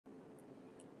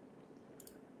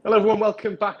Hello everyone,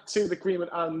 welcome back to the Greenwood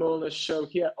Mulliner Show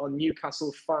here on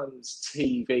Newcastle Fans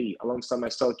TV. Alongside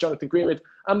myself, Jonathan Greenwood,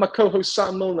 and my co-host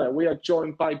Sam Milner. We are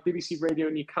joined by BBC Radio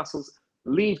Newcastle's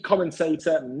lead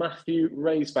commentator, Matthew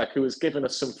Raisbeck, who has given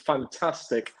us some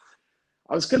fantastic,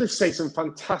 what's the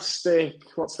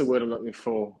word I'm looking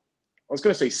for? I was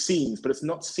going to say scenes, but it's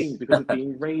not scenes because it's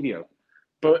being radio.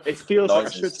 But it feels Noises.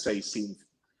 like I should say scenes.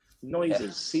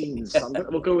 Noises, scenes.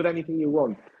 We'll go with anything you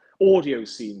want. Audio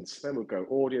scenes. There we go.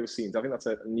 Audio scenes. I think that's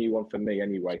a new one for me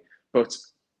anyway. But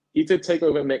you did take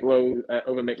over Mick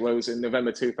Lowe's in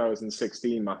November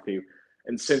 2016, Matthew.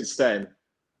 And since then,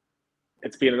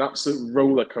 it's been an absolute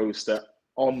roller coaster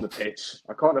on the pitch.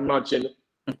 I can't imagine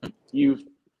you've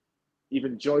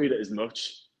enjoyed it as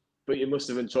much, but you must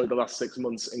have enjoyed the last 6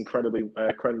 months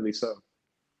incredibly so.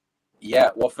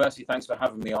 Yeah, well, firstly, thanks for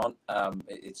having me on.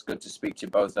 It's good to speak to you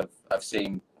both. I've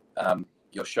seen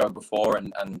your show before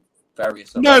and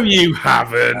various other. No, you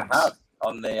haven't. I have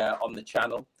on the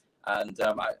channel, and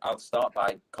I'll start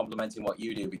by complimenting what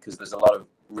you do, because there's a lot of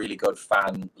really good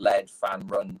fan-led,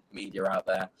 fan-run media out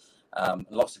there.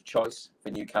 Lots of choice for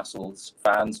Newcastle's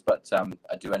fans, but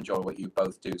I do enjoy what you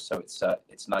both do. So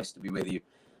it's nice to be with you,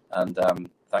 and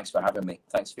thanks for having me.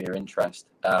 Thanks for your interest.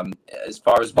 As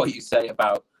far as what you say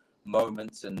about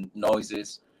moments and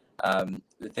noises,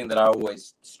 the thing that I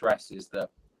always stress is that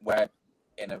we're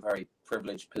in a very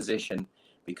privileged position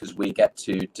because we get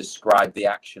to describe the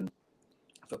action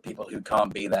for people who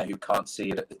can't be there, who can't see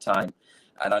it at the time.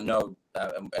 And I know,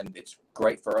 and it's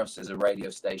great for us as a radio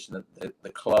station that the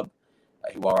club,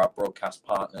 who are our broadcast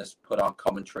partners, put our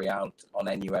commentary out on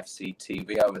NUFC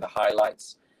TV over the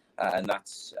highlights, and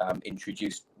that's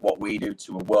introduced what we do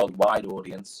to a worldwide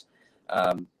audience,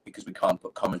 because we can't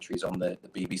put commentaries on the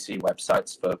BBC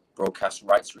websites for broadcast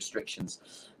rights restrictions.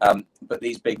 But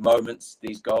these big moments,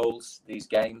 these goals, these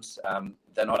games,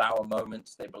 they're not our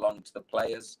moments. They belong to the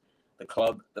players, the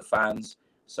club, the fans.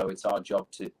 So it's our job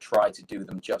to try to do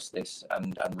them justice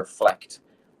and reflect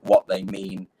what they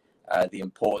mean, the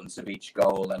importance of each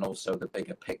goal, and also the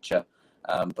bigger picture.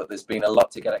 But there's been a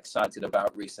lot to get excited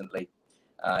about recently,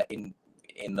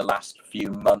 in the last few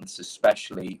months,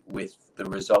 especially with the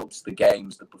results, the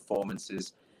games, the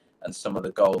performances, and some of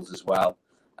the goals as well,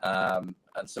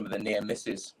 and some of the near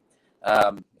misses,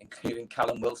 including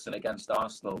Callum Wilson against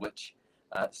Arsenal, which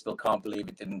still can't believe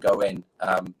it didn't go in.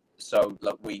 So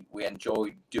look, we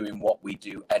enjoy doing what we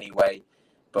do anyway,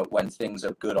 but when things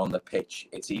are good on the pitch,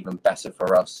 it's even better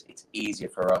for us. It's easier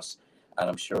for us, and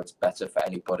I'm sure it's better for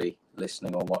anybody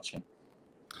listening or watching.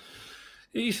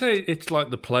 You say it's like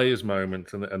the players'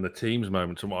 moment and the team's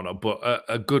moment and whatnot, but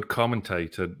a good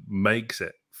commentator makes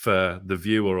it for the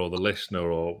viewer or the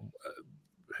listener or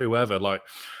whoever. Like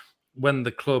when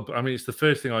the club, I mean, it's the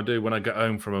first thing I do when I get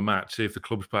home from a match, see if the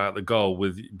club's put out the goal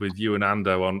with you and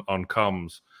Ando on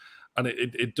comms. And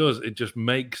it just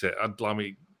makes it. I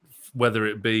mean, whether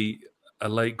it be a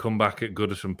late comeback at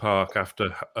Goodison Park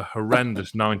after a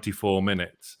horrendous 94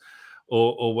 minutes,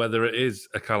 or whether it is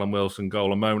a Callum Wilson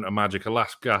goal, a moment of magic, a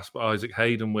last gasp Isaac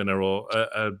Hayden winner, or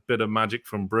a bit of magic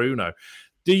from Bruno.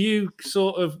 Do you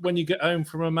sort of, when you get home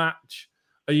from a match,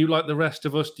 are you like the rest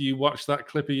of us? Do you watch that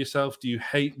clip of yourself? Do you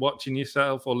hate watching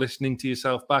yourself or listening to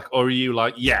yourself back? Or are you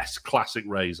like, yes, classic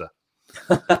Razor?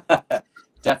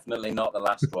 Definitely not the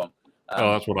last one.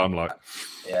 Oh, that's what I'm like.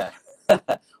 Yeah.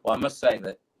 Well, I must say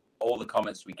that all the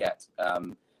comments we get,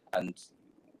 and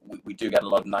we do get a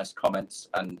lot of nice comments,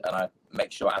 and I make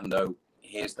sure Ando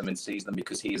hears them and sees them,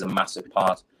 because he is a massive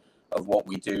part of what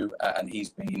we do, and he's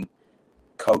been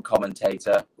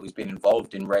co-commentator, who's been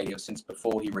involved in radio since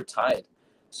before he retired.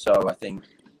 So I think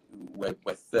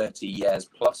we're 30 years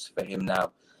plus for him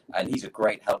now, and he's a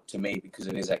great help to me because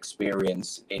of his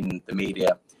experience in the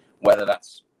media, whether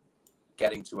that's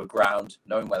getting to a ground,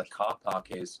 knowing where the car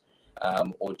park is,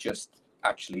 or just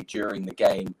actually during the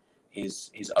game.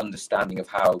 His understanding of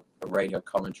how a radio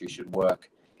commentary should work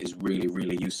is really,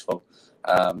 really useful,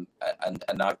 and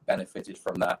I've benefited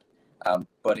from that.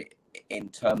 But in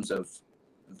terms of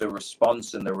the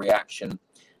response and the reaction,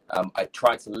 I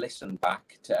try to listen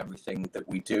back to everything that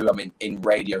we do. I mean, in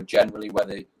radio generally,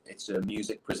 whether it's a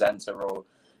music presenter or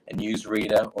a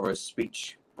newsreader or a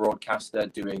speech broadcaster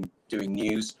doing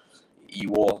news,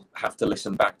 you all have to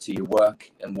listen back to your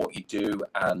work and what you do,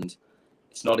 and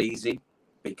it's not easy,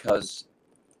 because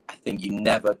I think you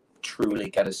never truly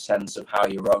get a sense of how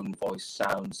your own voice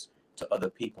sounds to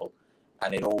other people,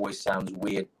 and it always sounds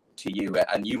weird to you.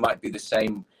 And you might be the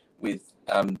same with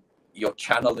your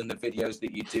channel and the videos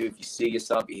that you do. If you see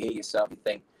yourself, you hear yourself, you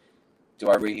think,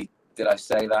 did I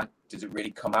say that? Does it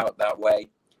really come out that way?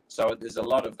 So there's a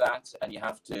lot of that, and you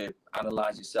have to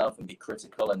analyze yourself and be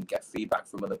critical and get feedback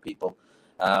from other people.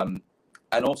 And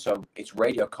also, it's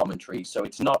radio commentary, so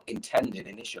it's not intended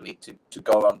initially to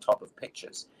go on top of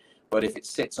pictures. But if it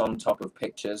sits on top of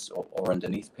pictures or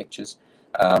underneath pictures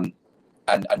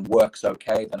and works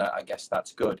okay, then I guess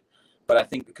that's good. But I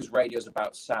think because radio is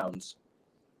about sounds,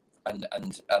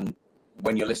 and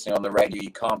when you're listening on the radio,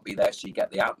 you can't be there, so you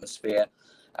get the atmosphere.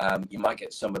 You might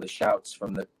get some of the shouts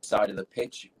from the side of the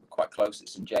pitch, quite close at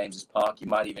St James's Park. You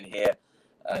might even hear,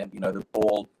 the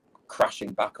ball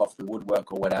crashing back off the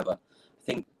woodwork or whatever. I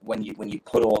think when you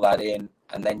put all that in,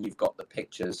 and then you've got the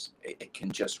pictures, it can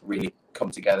just really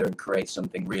come together and create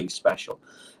something really special.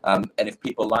 And if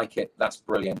people like it, that's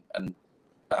brilliant. And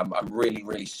I'm really,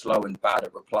 really slow and bad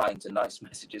at replying to nice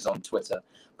messages on Twitter,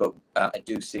 but I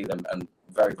do see them, and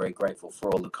very, very grateful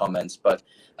for all the comments. But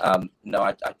no,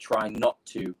 I try not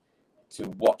to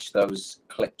watch those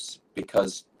clips,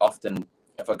 because often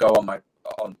if I go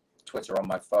on Twitter on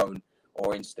my phone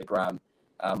or Instagram,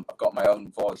 I've got my own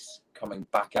voice coming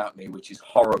back at me, which is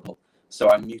horrible. So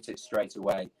I mute it straight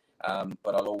away.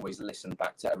 But I'll always listen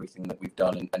back to everything that we've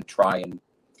done and try and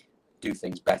do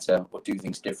things better, or do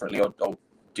things differently, or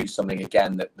do something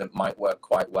again that might work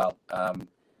quite well. And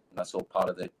that's all part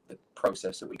of the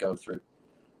process that we go through.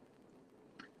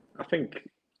 I think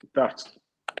that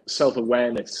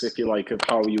self-awareness, if you like, of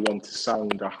how you want to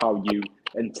sound, or how you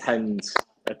intend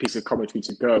a piece of commentary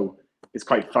to go, is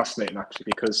quite fascinating, actually,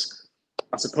 because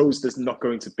I suppose there's not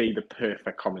going to be the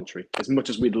perfect commentary. As much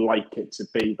as we'd like it to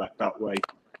be that way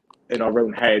in our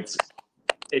own heads,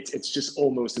 it's just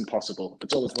almost impossible.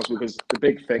 It's almost impossible, because the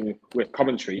big thing with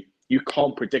commentary, you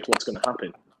can't predict what's going to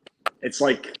happen. It's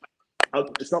like,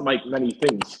 it's not like many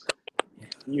things.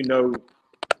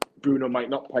 Bruno might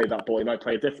not play that ball, he might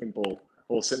play a different ball,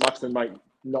 or Saint-Maximin might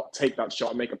not take that shot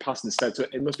and make a pass instead. So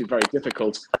it must be very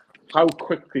difficult. How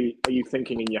quickly are you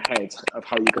thinking in your head of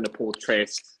how you're going to portray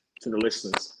it to the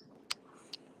listeners?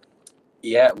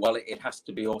 Yeah, well, it has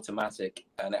to be automatic,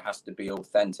 and it has to be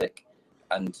authentic.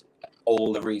 And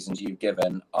all the reasons you've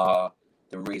given are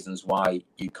the reasons why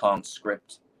you can't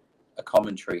script a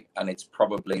commentary. And it's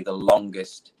probably the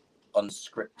longest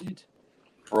unscripted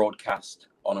broadcast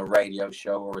on a radio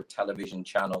show or a television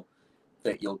channel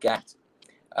that you'll get.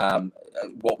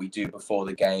 What we do before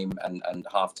the game and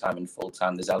halftime and full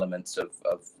time, there's elements of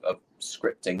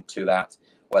scripting to that,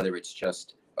 whether it's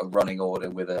just a running order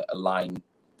with a line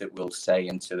that we'll say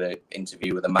into the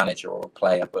interview with a manager or a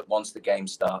player. But once the game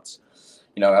starts,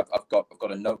 I've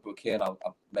got a notebook here, and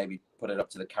I'll maybe put it up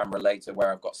to the camera later,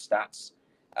 where I've got stats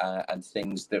and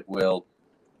things that will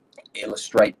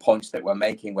illustrate points that we're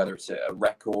making, whether it's a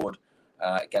record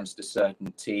against a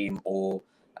certain team, or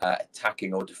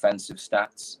attacking or defensive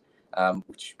stats,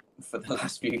 which for the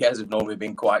last few years have normally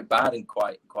been quite bad and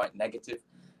quite negative.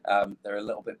 They're a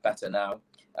little bit better now,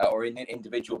 or in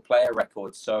individual player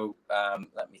records. So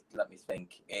let me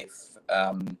think. If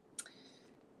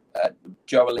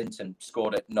Joelinton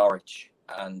scored at Norwich,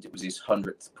 and it was his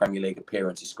 100th Premier League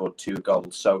appearance, he scored 2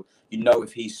 goals. So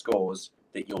if he scores,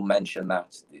 that you'll mention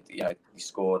that he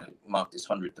marked his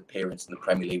 100th appearance in the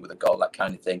Premier League with a goal, that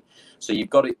kind of thing. So you've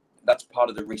got it. That's part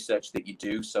of the research that you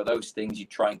do. So those things, you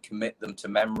try and commit them to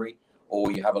memory,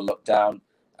 or you have a look down,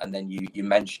 and then you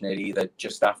mention it either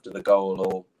just after the goal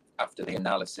or after the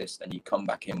analysis, and you come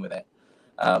back in with it.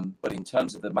 But in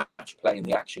terms of the match play and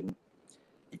the action,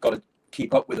 you've got to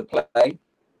keep up with the play,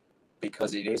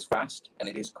 because it is fast and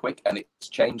it is quick and it's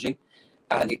changing,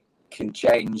 and it can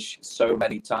change so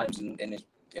many times in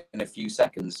a few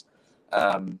seconds.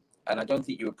 And I don't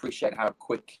think you appreciate how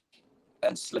quick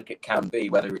and slick it can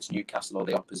be, whether it's Newcastle or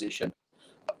the opposition,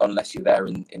 unless you're there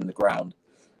in the ground.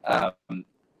 And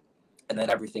then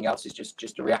everything else is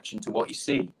just a reaction to what you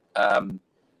see.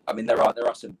 There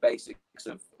are some basics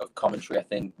of commentary, I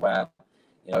think, where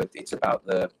it's about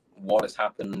what has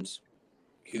happened,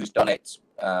 who's done it,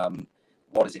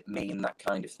 what does it mean, that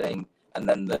kind of thing. And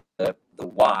then the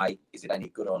why, is it any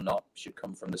good or not, should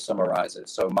come from the summariser.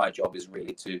 So my job is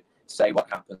really to say what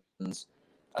happens,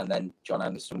 and then John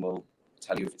Anderson will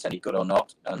tell you if it's any good or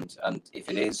not, and if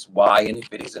it is, why, and if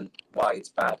it isn't, why it's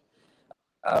bad.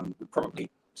 We probably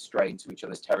stray into each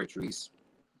other's territories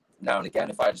now and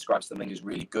again. If I describe something as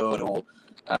really good or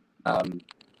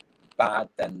bad,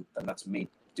 then that's me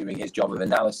doing his job of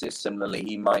analysis. Similarly,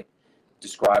 he might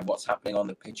describe what's happening on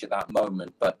the pitch at that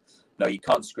moment. But no, you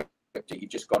can't script it. You've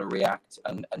just got to react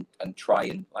and try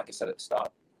and, like I said at the start,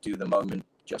 do the moment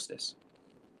justice.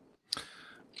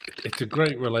 It's a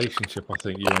great relationship, I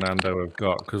think, you and Ando have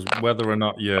got, because whether or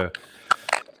not you're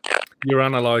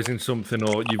analysing something,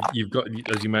 or you've got,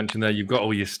 as you mentioned there, you've got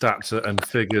all your stats and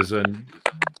figures, and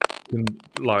can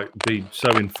like be so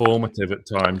informative at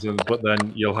times, but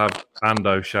then you'll have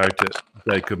Ando shout at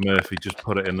Jacob Murphy, just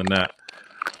put it in the net,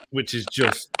 which is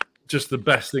just the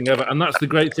best thing ever. And that's the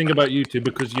great thing about YouTube,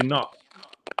 because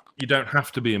you don't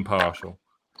have to be impartial,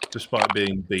 despite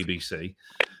being BBC.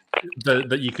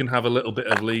 That you can have a little bit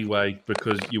of leeway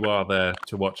because you are there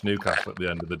to watch Newcastle at the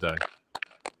end of the day.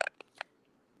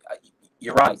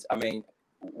 You're right. I mean,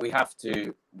 we have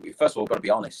to, first of all, got to be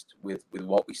honest with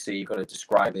what we see. You've got to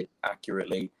describe it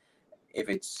accurately. If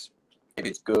it's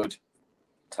good,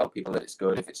 tell people that it's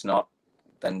good. If it's not,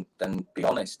 then be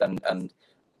honest. And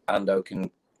Ando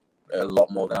can, a lot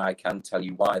more than I can, tell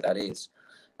you why that is.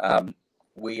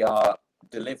 We are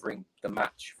delivering the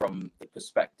match from the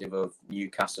perspective of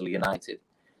Newcastle United.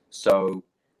 So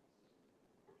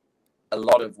a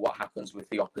lot of what happens with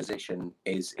the opposition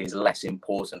is less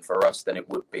important for us than it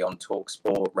would be on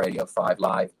TalkSport, Radio 5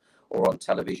 Live, or on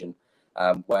television,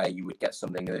 where you would get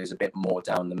something that is a bit more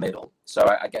down the middle. So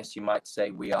I guess you might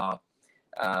say we are,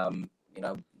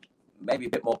 maybe a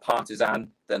bit more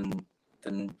partisan than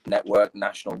network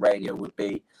national radio would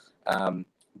be.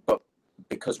 But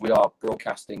because we are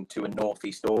broadcasting to a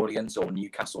Northeast audience or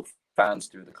Newcastle fans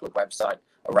through the club website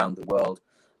around the world,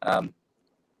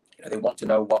 they want to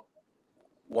know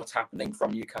what's happening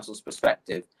from Newcastle's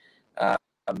perspective.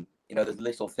 There's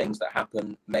little things that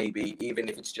happen, maybe even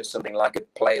if it's just something like a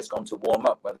player's gone to warm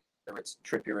up, whether it's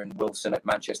Trippier and Wilson at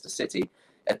Manchester City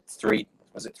at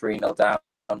 3-0 down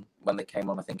when they came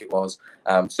on, I think it was,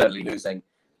 certainly losing,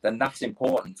 then that's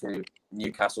important to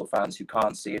Newcastle fans who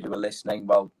can't see it, who are listening.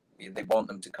 Well, they want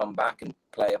them to come back and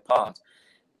play a part.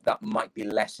 That might be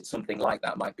less, something like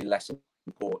that might be less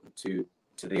important to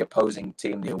the opposing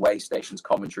team, the away station's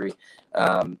commentary,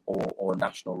 or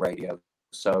national radio.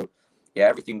 So yeah,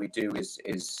 everything we do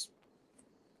is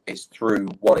through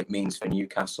what it means for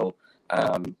Newcastle,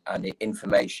 and the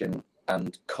information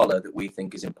and colour that we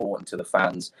think is important to the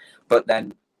fans. But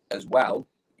then as well,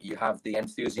 you have the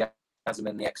enthusiasm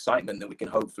and the excitement that we can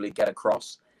hopefully get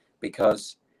across,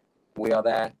 because we are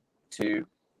there to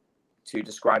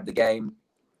describe the game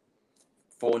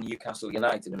for Newcastle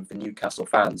United and for Newcastle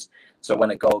fans. So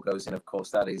when a goal goes in, of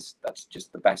course, that's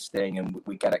just the best thing, and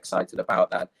we get excited about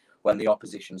that. When the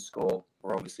opposition score,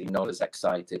 we're obviously not as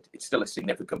excited. It's still a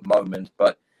significant moment,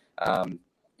 but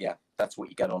that's what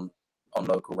you get on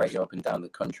local radio up and down the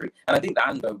country. And I think that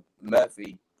Ando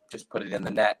Murphy just put it in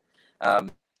the net.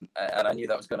 And I knew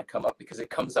that was going to come up because it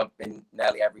comes up in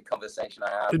nearly every conversation I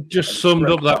have. It just summed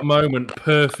up that moment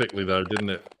perfectly, though,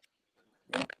 didn't it?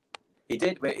 Yeah, he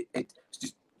did. It was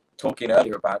just talking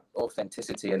earlier about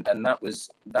authenticity, and that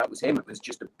was him. It was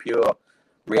just a pure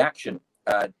reaction,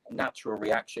 natural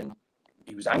reaction.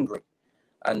 He was angry,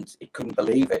 and he couldn't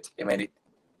believe it. I mean,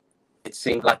 it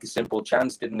seemed like a simple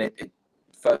chance, didn't it? At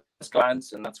first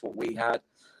glance, and that's what we had.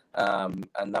 And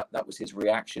that was his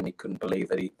reaction. He couldn't believe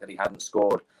that he hadn't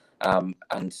scored.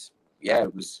 And yeah,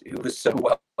 it was so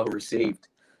well received.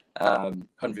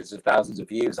 Hundreds of thousands of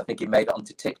views. I think he made it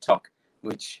onto TikTok,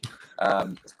 which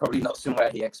is probably not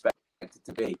somewhere he expected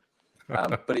to be.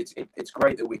 But it's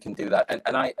great that we can do that,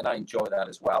 and I enjoy that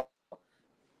as well.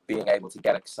 Being able to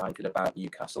get excited about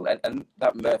Newcastle, and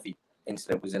that Murphy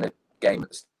incident was in a game at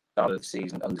the start of the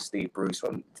season under Steve Bruce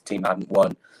when the team hadn't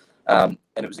won. And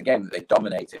it was a game that they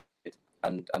dominated,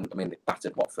 and I mean, they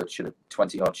battered Watford,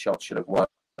 20-odd shots, should have won.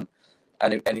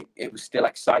 And it was still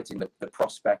exciting, the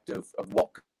prospect of what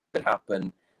could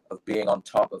happen, of being on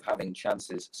top, of having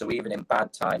chances. So even in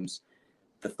bad times,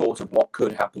 the thought of what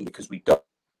could happen, because we don't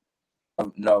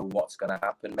know what's going to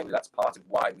happen, maybe that's part of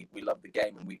why we love the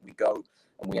game and we go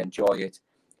and we enjoy it,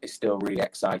 is still really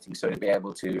exciting. So to be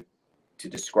able to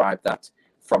describe that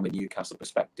from a Newcastle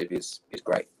perspective is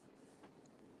great.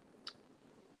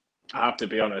 I have to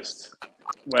be honest,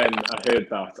 when I heard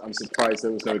that, I'm surprised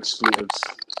there was no exclusives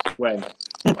when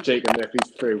Jacob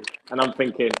Murphy's through. And I'm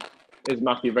thinking, is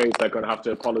Matthew Raisbeck going to have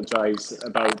to apologise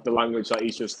about the language that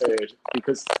he's just heard?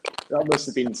 Because that must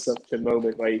have been such a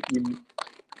moment where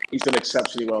he's done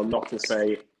exceptionally well not to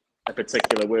say a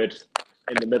particular word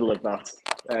in the middle of that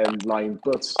line.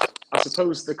 But I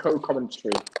suppose the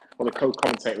co-commentary or the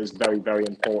co-commentator is very, very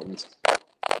important.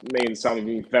 Me and Sam have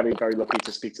been very, very lucky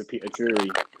to speak to Peter Drury,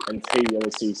 and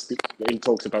he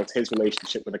talks about his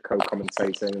relationship with the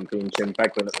co-commentator and being Jim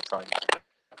Beglin at the time.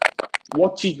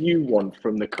 What do you want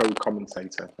from the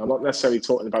co-commentator? I'm not necessarily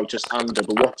talking about just Ando,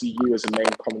 but what do you as a main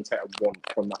commentator want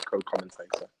from that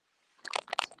co-commentator?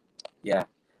 Yeah,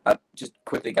 just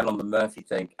quickly again on the Murphy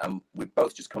thing, we've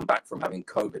both just come back from having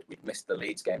COVID. We'd missed the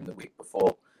Leeds game the week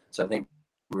before, so I think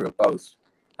we were both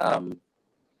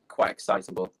quite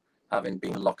excitable, having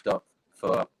been locked up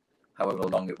for however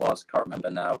long it was. Can't remember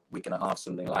now, week and a half,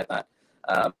 something like that.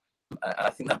 And I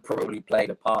think that probably played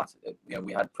a part. You know,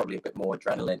 we had probably a bit more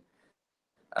adrenaline.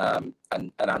 And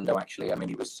Ando, actually, I mean,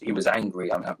 he was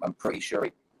angry. I'm pretty sure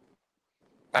he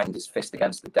banged his fist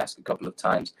against the desk a couple of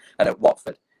times. And at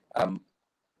Watford,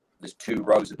 there's 2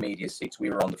 rows of media seats. We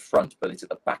were on the front, but it's at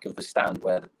the back of the stand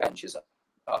where the benches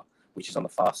are, which is on the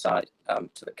far side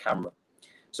to the camera.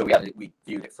 So we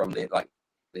viewed it from the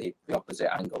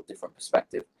opposite angle, different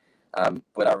perspective.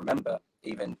 But I remember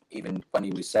even when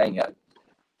he was saying it,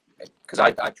 because I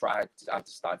had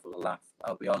to stifle a laugh,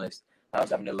 I'll be honest. I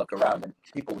was having a look around and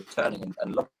people were turning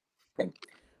and looking.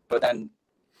 But then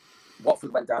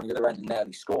Watford went down the other end and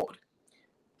nearly scored.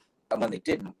 And when they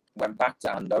didn't, went back to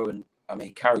Ando and, I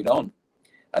mean, carried on.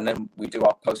 And then we do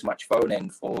our post-match phone-in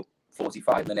for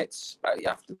 45 minutes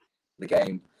after the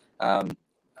game. I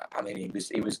mean,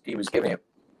 he was giving it,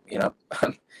 you know,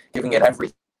 giving it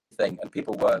everything. And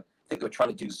people I think they were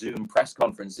trying to do Zoom press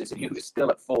conferences, and he was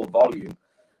still at full volume,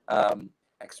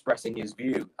 expressing his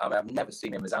view. I mean, I've never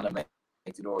seen him as animated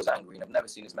or as angry, and I've never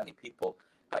seen as many people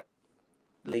like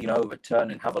lean over, turn,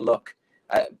 and have a look,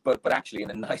 but actually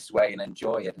in a nice way and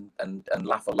enjoy it and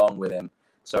laugh along with him.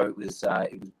 So it was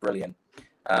brilliant,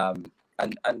 and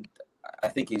I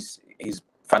think he's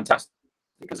fantastic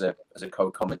as a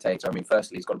co-commentator. I mean,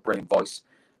 firstly, he's got a brilliant voice.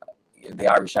 The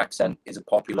Irish accent is a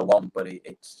popular one, but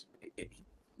it's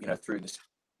you know, through the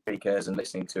speakers and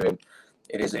listening to him,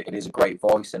 it is a great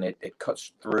voice, and it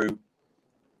cuts through,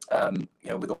 you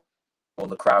know, with all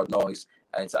the crowd noise,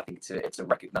 and I think it's a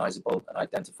recognisable and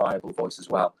identifiable voice as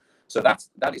well. So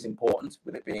that is important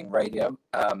with it being radio.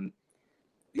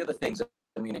 The other things,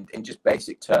 I mean, in just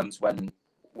basic terms, when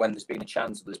there's been a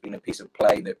chance, there's been a piece of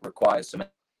play that requires some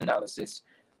analysis,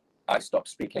 I stop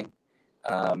speaking,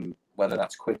 whether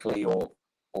that's quickly or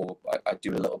I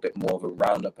do a little bit more of a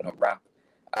roundup and a wrap,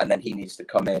 and then he needs to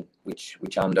come in, which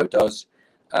Ando does.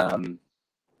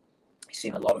 He's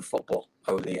seen a lot of football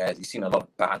over the years. He's seen a lot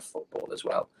of bad football as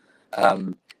well.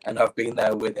 And I've been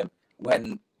there with him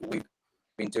when we've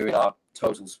been doing our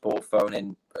total sport phone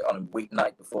in on a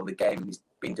weeknight before the game. He's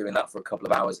been doing that for a couple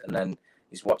of hours, and then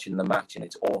he's watching the match, and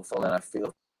it's awful. And I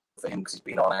feel for him because he's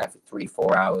been on air for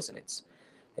 3-4 hours, and it's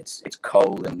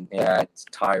cold, and yeah, it's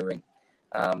tiring.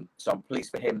 So I'm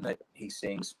pleased for him that he's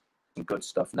seeing some good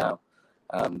stuff now.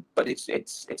 But it's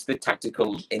the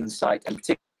tactical insight, and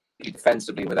particularly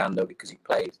defensively with Ando, because he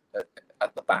played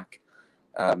at the back,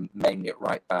 mainly at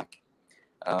right back.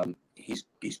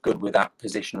 He's good with that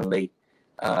positionally.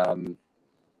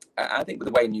 I think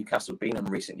with the way Newcastle have been in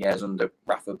recent years under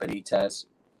Rafa Benitez,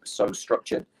 so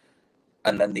structured,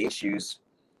 and then the issues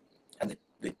and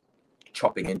the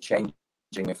chopping and changing,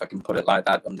 if I can put it like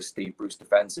that, under Steve Bruce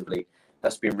defensively,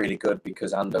 that's been really good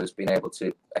because Ando's been able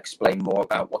to explain more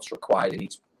about what's required in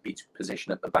each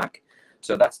position at the back.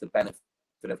 So that's the benefit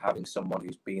of having someone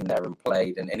who's been there and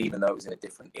played. And even though it's in a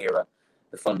different era,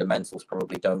 the fundamentals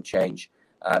probably don't change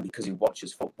because he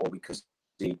watches football, because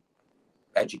he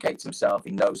educates himself,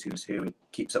 he knows who's who, he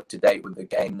keeps up to date with the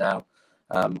game now.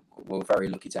 We're very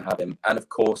lucky to have him. And of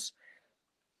course,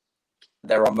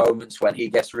 there are moments when he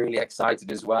gets really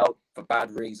excited as well, for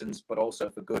bad reasons, but also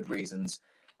for good reasons.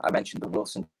 I mentioned the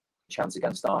Wilson chance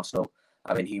against Arsenal.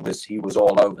 I mean, he was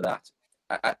all over that.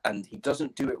 And he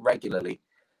doesn't do it regularly.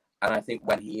 And I think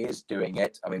when he is doing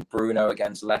it, I mean, Bruno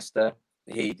against Leicester,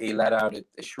 he let out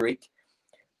a shriek.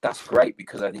 That's great,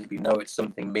 because I think we know it's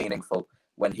something meaningful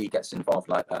when he gets involved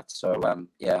like that. So,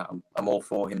 yeah, I'm all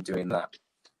for him doing that.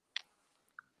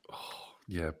 Oh,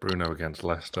 yeah, Bruno against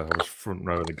Leicester. I was front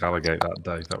row of the Gallagher that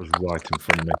day. That was right in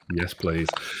front of me. Yes, please.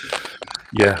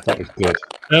 Yeah, that was good.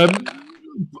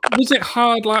 Was it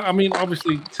hard? Like, I mean,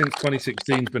 obviously, since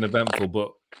 2016 has been eventful,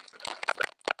 but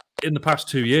in the past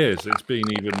 2 years, it's been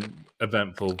even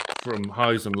eventful, from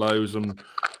highs and lows. And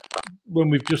when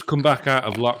we've just come back out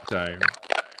of lockdown,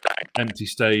 empty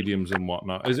stadiums and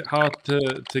whatnot, is it hard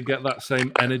to get that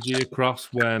same energy across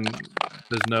when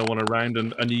there's no one around?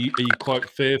 And are you quite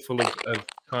fearful of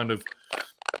kind of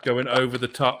going over the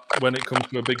top when it comes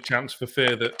to a big chance, for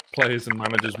fear that players and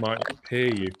managers might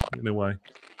hear you in a way?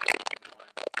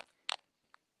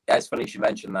 Yeah, it's funny you should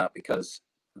mention that, because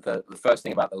the first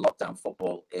thing about the lockdown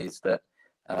football is that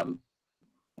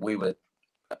we were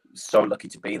so lucky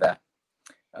to be there,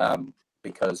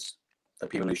 because the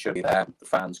people who should be there, the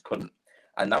fans, couldn't.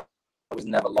 And that was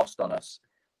never lost on us,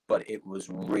 but it was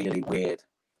really weird.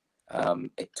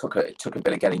 It took a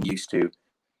bit of getting used to.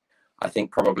 I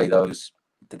think probably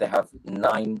did they have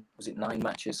 9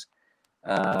 matches?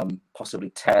 Possibly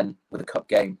 10 with a cup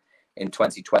game in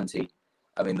 2020.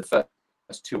 I mean, the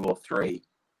first 2 or 3,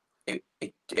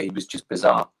 it was just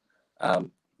bizarre.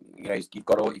 you know, you've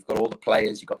got all the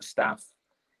players, you've got the staff,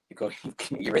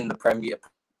 you're in the Premier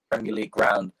League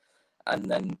ground, and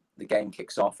then the game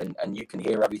kicks off, and you can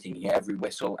hear everything. You hear every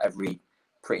whistle,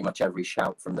 pretty much every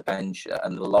shout from the bench,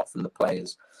 and a lot from the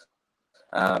players,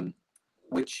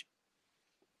 which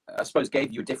I suppose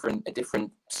gave you a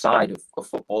different side of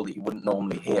football that you wouldn't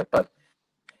normally hear. But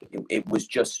it was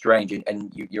just strange,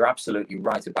 and you're absolutely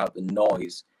right about the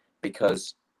noise,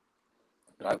 because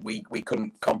like we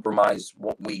couldn't compromise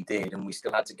what we did, and we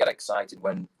still had to get excited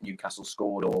when Newcastle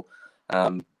scored or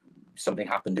something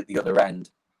happened at the other end,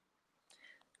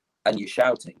 and you're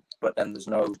shouting, but then there's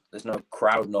no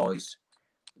crowd noise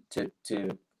to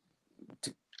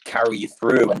carry you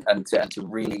through and to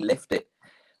really lift it.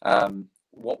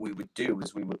 What we would do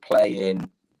is we would play in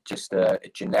just a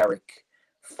generic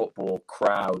football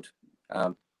crowd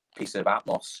piece of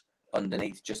atmos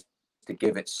underneath, just to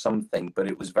give it something, but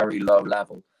it was very low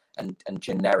level and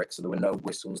generic, so there were no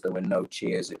whistles, there were no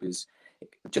cheers. It was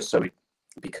just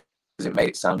because it made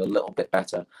it sound a little bit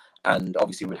better. And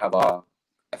obviously we'd have our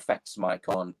effects mic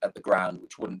on at the ground,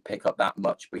 which wouldn't pick up that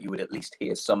much, but you would at least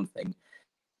hear something,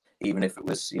 even if it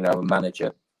was, you know, a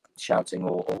manager shouting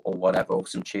or whatever, or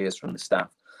some cheers from the staff.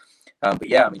 But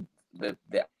yeah, I mean, the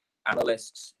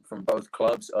analysts from both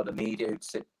clubs, other media who'd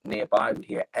sit nearby, would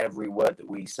hear every word that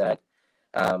we said,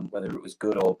 whether it was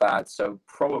good or bad. So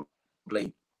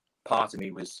probably part of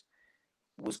me was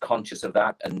conscious of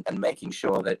that, and making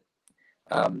sure that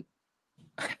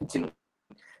I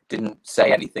didn't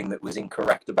say anything that was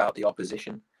incorrect about the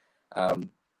opposition.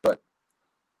 But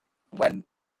when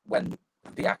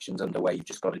the action's underway, you've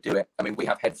just got to do it. I mean, we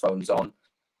have headphones on,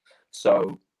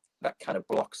 so that kind of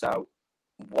blocks out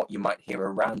what you might hear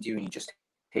around you, and you just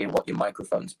hear what your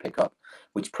microphones pick up,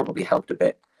 which probably helped a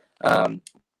bit.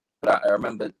 But I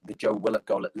remember the Joe Willock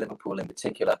goal at Liverpool in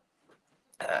particular,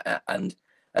 and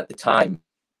at the time,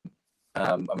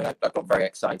 I mean, I got very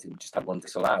excited. We just had one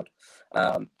disallowed,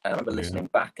 and I remember listening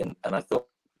back, and I thought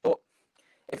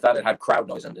if that had crowd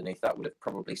noise underneath, that would have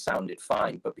probably sounded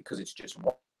fine. But because it's just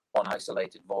one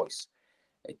isolated voice,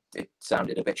 it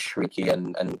sounded a bit shrieky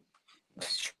and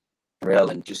shrill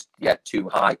and just too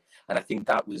high. And I think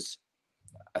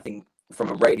from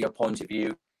a radio point of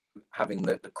view, having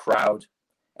the crowd,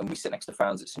 and we sit next to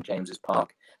fans at St James's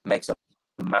Park, makes a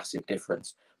massive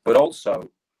difference. But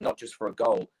also not just for a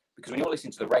goal, because when you're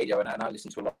listening to the radio, and I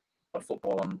listen to a lot of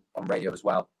football on radio as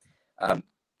well,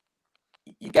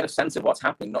 you get a sense of what's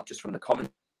happening, not just from the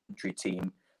commentary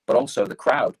team, but also the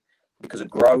crowd, because a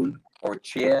groan or a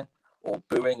cheer or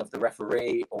booing of the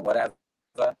referee or whatever,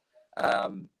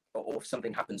 or if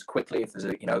something happens quickly, if there's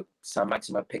a,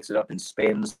 saint-maximin picks it up and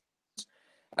spins,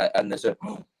 and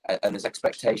there's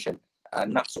expectation,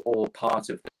 and that's all part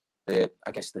of the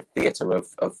theatre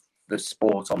of the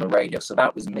sport on the radio. So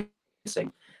that was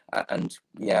missing, and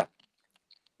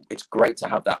it's great to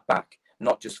have that back,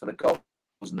 not just for the goals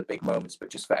and the big moments, but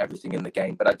just for everything in the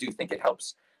game. But I do think it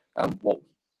helps what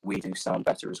we do sound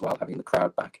better as well, having the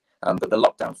crowd back. But the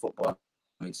lockdown football,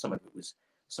 I mean, some of it was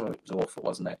awful,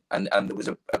 wasn't it? And there was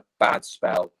a bad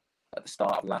spell at the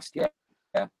start of last year,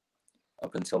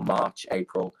 up until March,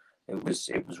 April. It was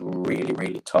really,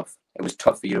 really tough. It was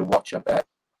tough for you to watch, I bet,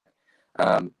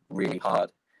 really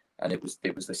hard. And it was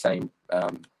the same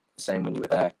when you were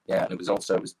there. Yeah, and it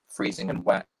was freezing and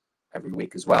wet every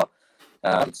week as well.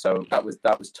 So that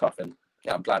was tough, and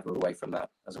I'm glad we're away from that,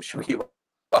 as I'm sure you are.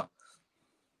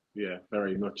 Yeah,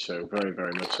 very much so. Very,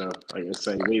 very much so. Like I was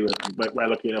saying, we're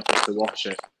lucky enough to watch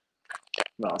it.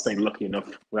 Well, I say lucky enough,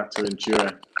 we have to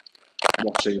endure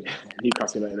watching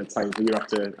Newcastle United at times. We have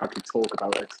to talk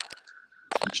about it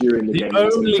during the game.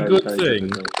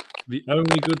 The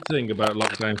only good thing about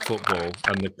lockdown football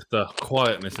and the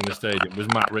quietness in the stadium was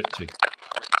Matt Ritchie.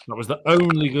 That was the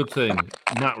only good thing.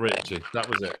 Matt Ritchie. That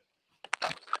was it.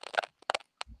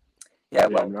 Yeah,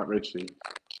 well, Matt Ritchie.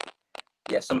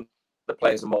 Yeah, some of the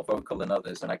players are more vocal than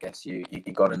others, and I guess you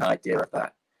got an idea of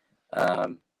that.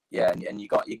 And you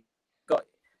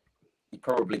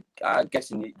probably, I'm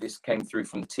guessing this came through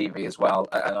from the TV as well,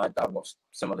 and I watched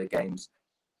some of the games.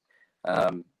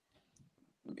 But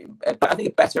I think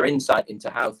a better insight into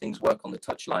how things work on the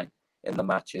touchline in the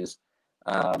matches,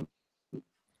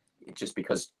 just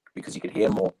because you could hear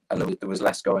more, and there was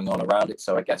less going on around it.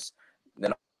 So I guess they're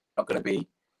not going to be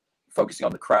focusing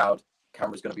on the crowd.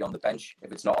 Camera's going to be on the bench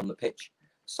if it's not on the pitch.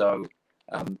 So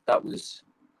that was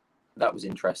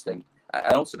interesting,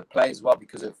 and also the players as well,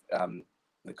 because of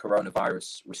the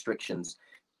coronavirus restrictions.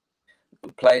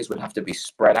 The players would have to be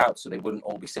spread out, so they wouldn't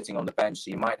all be sitting on the bench.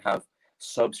 So you might have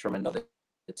subs from another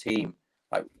team,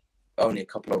 like only a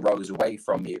couple of rows away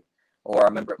from you. Or I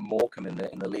remember at Morecambe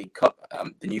in the League Cup,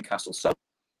 the Newcastle sub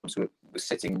were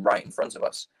sitting right in front of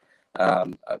us,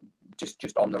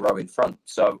 just on the row in front.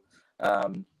 So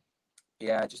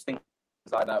yeah, I just think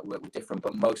things like that were different.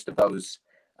 But most of those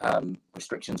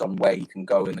restrictions on where you can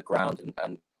go in the ground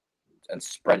and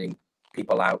spreading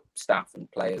people out, staff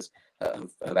and players,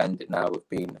 have ended now, have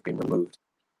been removed.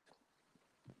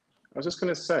 I was just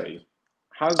going to say,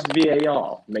 has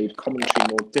VAR made commentary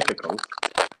more difficult,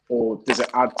 or does it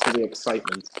add to the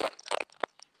excitement?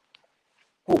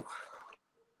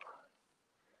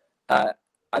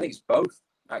 I think it's both,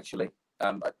 actually.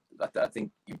 I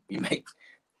think you make.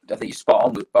 I think you're spot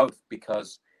on with both,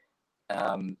 because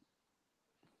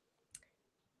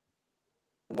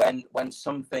when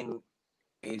something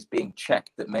is being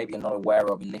checked that maybe you're not aware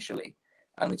of initially,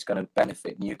 and it's going to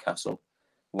benefit Newcastle,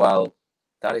 well,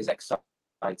 that is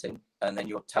exciting. And then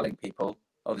you're telling people,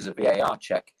 oh, there's a VAR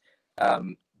check.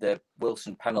 The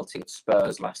Wilson penalty at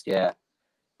Spurs last year,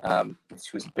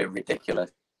 which was a bit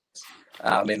ridiculous.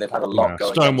 I mean, they've had a lot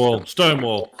going on.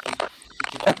 Stonewall.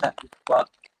 Well,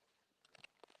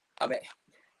 I mean,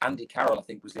 Andy Carroll, I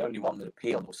think, was the only one that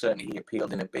appealed, or certainly he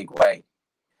appealed in a big way.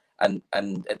 And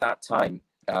at that time,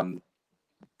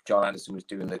 John Anderson was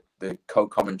doing the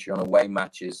co-commentary on away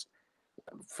matches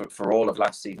for all of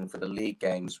last season for the league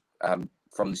games,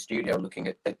 from the studio, looking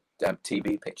at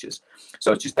TV pictures.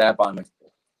 So it's just there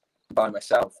by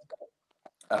myself,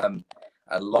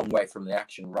 a long way from the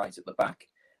action, right at the back.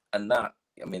 And that,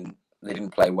 I mean, they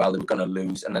didn't play well, they were going to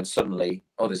lose, and then suddenly,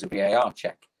 oh, there's a VAR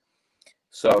check.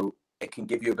 So it can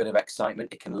give you a bit of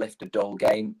excitement. It can lift a dull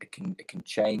game. It can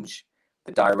change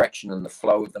the direction and the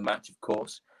flow of the match, of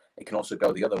course. It can also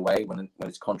go the other way when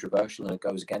it's controversial and it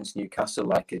goes against Newcastle,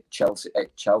 like at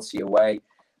Chelsea away,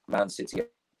 Man City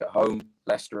at home,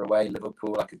 Leicester away,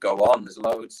 Liverpool. I could go on. There's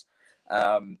loads.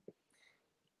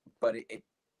 But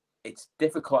it's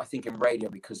difficult, I think, in radio,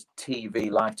 because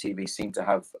live TV seem to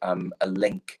have a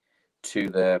link to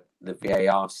the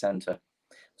VAR centre.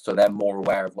 So they're more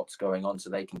aware of what's going on, so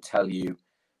they can tell you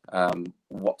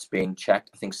what's being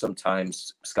checked. I think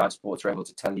sometimes Sky Sports are able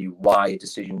to tell you why a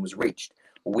decision was reached.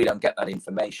 Well, we don't get that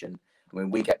information. I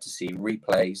mean, we get to see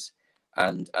replays,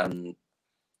 and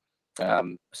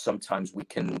sometimes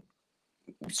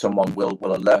someone will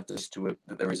alert us to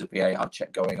that there is a VAR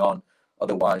check going on.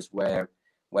 Otherwise, we're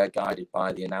guided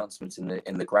by the announcements in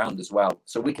the ground as well.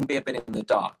 So we can be a bit in the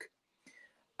dark.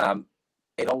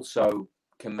 It also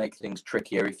can make things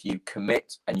trickier if you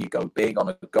commit and you go big on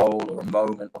a goal or a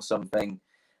moment or something,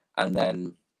 and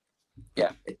then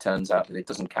it turns out that it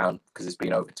doesn't count because it's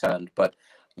been overturned. But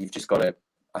you've just got to,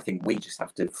 I think we just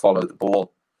have to follow the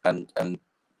ball and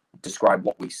describe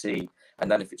what we see, and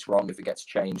then if it's wrong, if it gets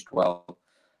changed, well,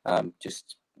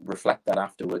 just reflect that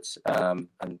afterwards, and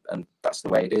that's the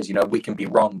way it is. You know, we can be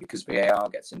wrong because VAR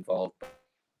gets involved,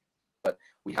 but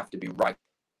we have to be right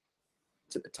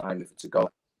at the time if it's a goal.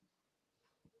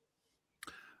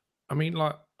 I mean,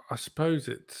 like, I suppose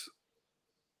it's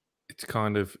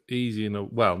kind of easy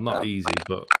not easy,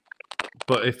 but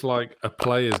if like a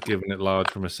player's given it large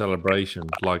from a celebration,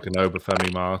 like an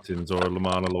Obafemi Martins or a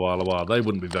Lamana Lualawa, they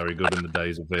wouldn't be very good in the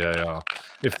days of VAR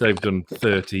if they've done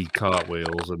 30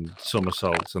 cartwheels and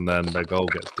somersaults and then their goal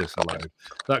gets disallowed.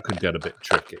 That could get a bit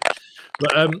tricky.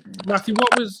 But Matthew,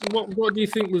 what do you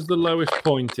think was the lowest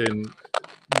point in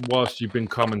whilst you've been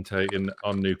commentating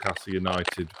on Newcastle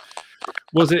United?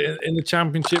 Was it in the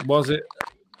Championship? Was it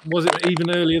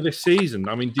even earlier this season?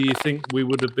 I mean, do you think we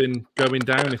would have been going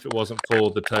down if it wasn't for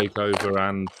the takeover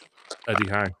and Eddie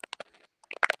Howe?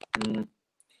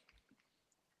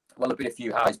 Well, there've been a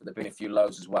few highs, but there've been a few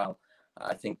lows as well.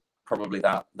 I think probably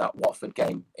that Watford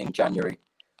game in January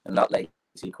and that late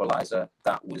equaliser,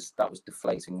 that was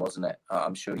deflating, wasn't it?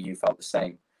 I'm sure you felt the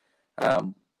same.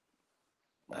 It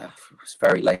was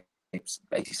very late,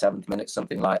 87th minute,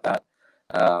 something like that.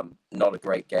 Not a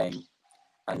great game,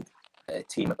 and a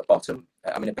team at the bottom.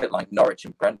 I mean, a bit like Norwich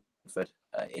and Brentford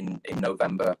in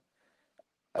November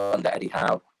under Eddie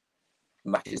Howe,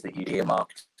 matches that you'd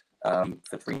earmarked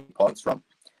for 3 points from.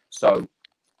 So,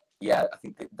 yeah, I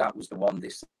think that was the one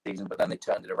this season, but then they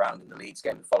turned it around in the Leeds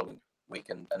game the following week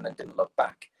and then didn't look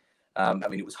back. I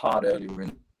mean, it was hard earlier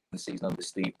in the season under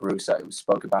Steve Bruce. It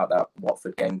spoke about that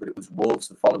Watford game, but it was Wolves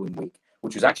the following week,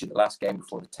 which was actually the last game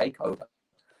before the takeover.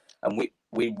 And we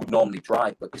would normally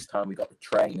drive, but this time we got the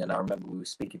train. And I remember we were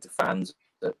speaking to fans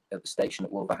at the station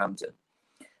at Wolverhampton.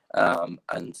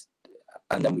 And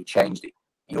then we changed at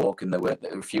York, and there were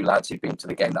a few lads who'd been to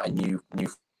the game that I knew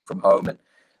from home,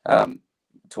 and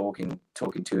talking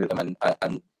to them,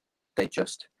 and they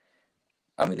just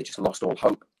lost all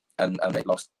hope, and they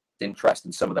lost interest.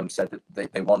 And some of them said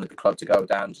that they wanted the club to go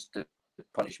down just to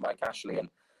punish Mike Ashley. And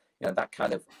you know, that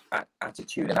kind of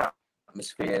attitude and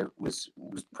atmosphere was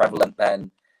prevalent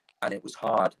then, and it was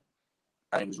hard,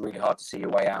 and it was really hard to see a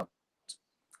way out.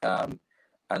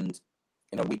 And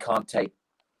you know, we can't take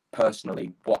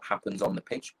personally what happens on the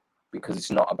pitch, because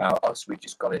it's not about us. We've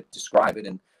just got to describe it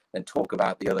and then talk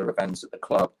about the other events at the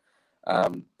club.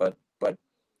 But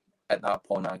at that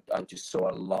point, I just saw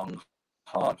a long,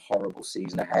 hard, horrible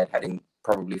season ahead, heading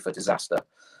probably for disaster.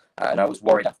 And I was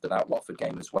worried after that Watford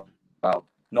game as well.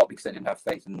 Not because I didn't have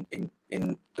faith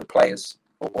in the players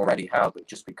already had, but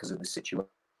just because of the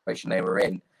situation they were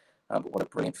in. But what a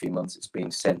brilliant few months it's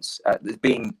been since. There's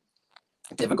been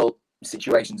difficult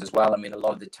situations as well. I mean, a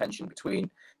lot of the tension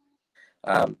between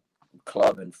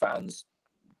club and fans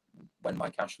when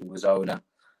Mike Ashley was owner.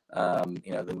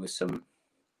 You know, there was some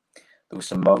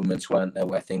moments, weren't there,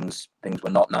 where things were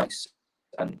not nice,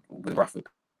 and with Rafa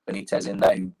Benitez in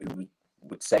there who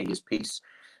would say his piece,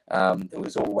 there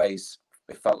was always,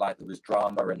 it felt like there was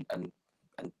drama and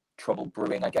trouble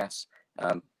brewing, I guess.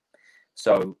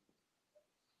 So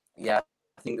yeah,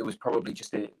 I think there was probably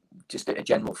just a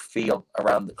general feel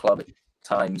around the club at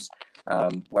times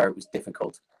where it was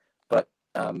difficult, but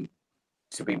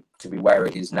to be where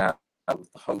it is now,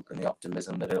 with the hope and the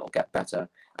optimism that it'll get better,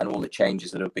 and all the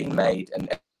changes that have been made, and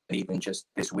even just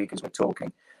this week as we're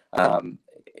talking,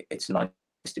 it's nice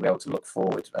to be able to look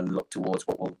forward and look towards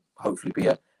what will hopefully be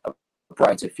a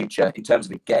brighter future. In terms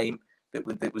of a game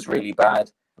that was really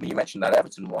bad, I mean, you mentioned that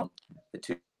Everton one,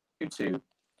 the 2-2.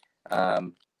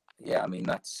 Yeah, I mean,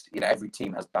 that's, you know, every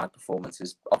team has bad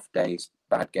performances, off days,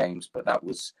 bad games, but that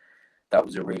was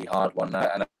a really hard one.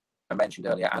 And I mentioned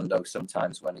earlier Ando,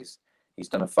 sometimes when he's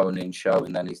done a phone-in show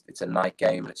and then it's a night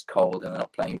game and it's cold and they're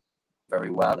not playing very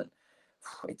well, and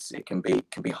it can be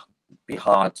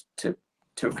hard to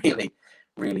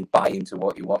really buy into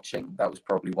what you're watching. That was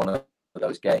probably one of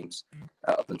those games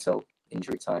up until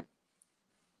injury time.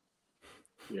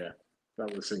 Yeah,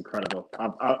 that was incredible.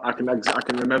 I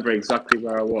can remember exactly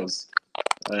where I was.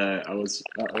 I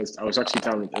was actually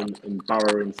down in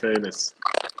Barrow in Furness,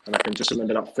 and I can just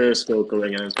remember that first goal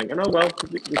going in and thinking, oh well,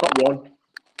 we got one,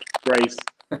 great.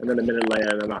 And then a minute later,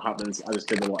 and then that happens. I just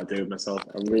didn't know what to do with myself.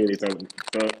 I really don't.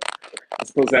 But I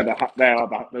suppose there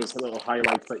are those little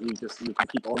highlights that you can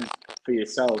keep on for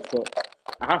yourself. But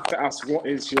I have to ask, what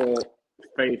is your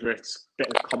favourite bit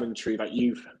of commentary that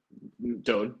you've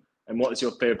done, and what is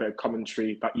your favourite bit of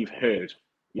commentary that you've heard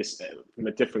from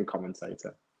a different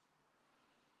commentator?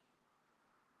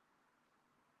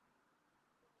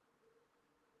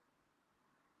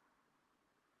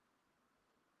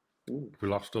 We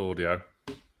lost audio.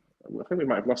 I think we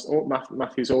might have lost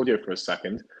Matthew's audio for a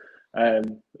second.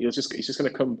 He's just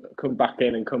going to come back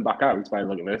in and come back out by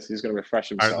looking at this. He's going to refresh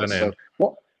himself. So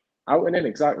what? Out and in,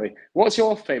 exactly. What's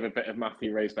your favourite bit of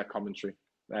Matthew Raisbeck commentary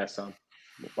there, Sam,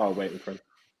 while waiting for him?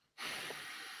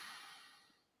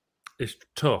 It's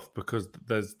tough because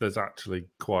there's actually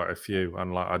quite a few,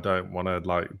 and like I don't want to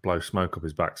blow smoke up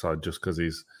his backside just because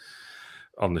he's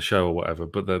on the show or whatever,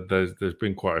 but there's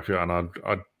been quite a few, and I'm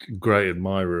a great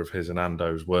admirer of his and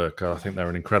Ando's work. I think they're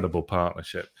an incredible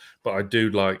partnership. But I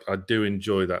do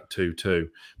enjoy that 2-2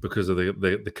 because of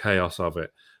the chaos of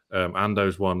it.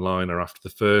 Ando's one-liner after the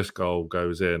first goal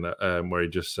goes in, where he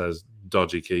just says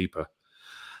 "dodgy keeper"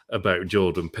 about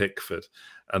Jordan Pickford,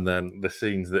 and then the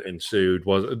scenes that ensued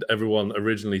was everyone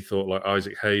originally thought like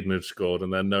Isaac Hayden had scored,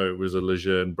 and then no, it was a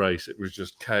Lejeune brace. It was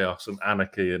just chaos and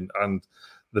anarchy, and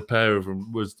the pair of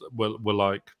them were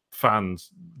like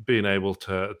fans being able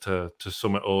to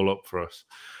sum it all up for us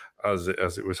as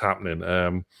it was happening.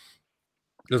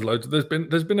 There's loads.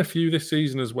 There's been a few this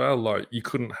season as well. Like you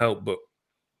couldn't help but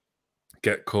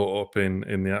get caught up in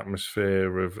the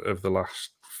atmosphere of the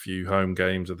last few home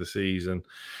games of the season.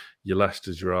 Your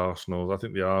Leicester's, your Arsenal. I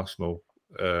think the Arsenal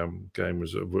game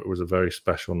was a very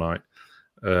special night.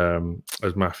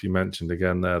 As Matthew mentioned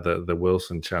again there, the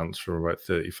Wilson chance from about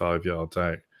 35 yards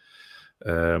out.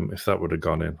 If that would have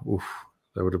gone in,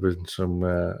 there would have been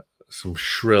some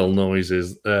shrill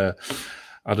noises.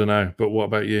 I don't know, but what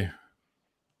about you?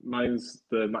 Mine's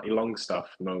the Matty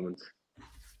Longstaff moment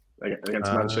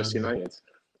against Manchester United,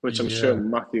 which I'm sure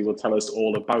Matthew will tell us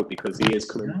all about because he is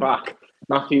coming back.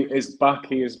 Matthew is back.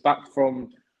 He is back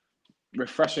from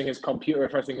refreshing his computer,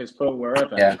 refreshing his phone,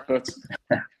 wherever. Yeah. But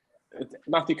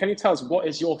Matthew, can you tell us what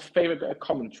is your favourite bit of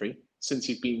commentary since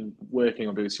you've been working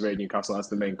on BBC Radio Newcastle as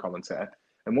the main commentator?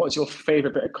 And what is your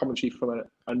favourite bit of commentary from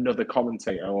another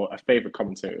commentator or a favourite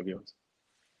commentator of yours?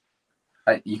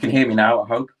 You can hear me now, I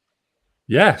hope.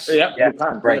 Yes. Yeah, you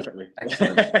can. Great. Perfectly.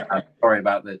 Excellent. I'm sorry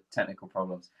about the technical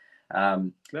problems.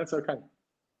 That's okay.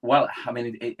 Well, I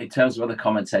mean, in terms of other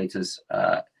commentators,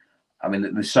 I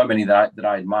mean, there's so many that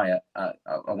I admire. I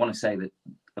want to say that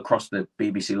across the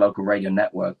BBC local radio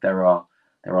network, there are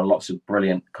lots of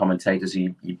brilliant commentators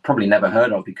you probably never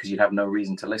heard of because you'd have no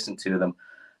reason to listen to them.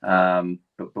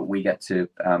 But we get to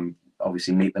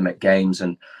obviously meet them at games,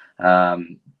 and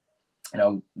you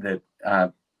know, the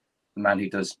man who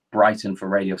does Brighton for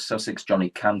Radio Sussex, Johnny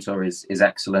Cantor, is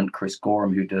excellent. Chris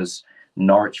Gorham, who does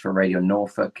Norwich for Radio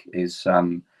Norfolk, is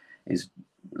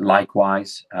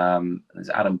likewise. There's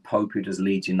Adam Pope, who does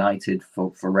Leeds United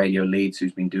for Radio Leeds,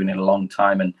 who's been doing it a long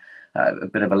time and a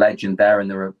bit of a legend there. And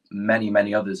there are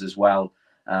many others as well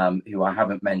who I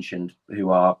haven't mentioned, who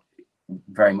are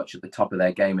very much at the top of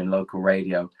their game in local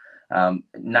radio.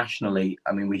 Nationally,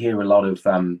 I mean, we hear a lot of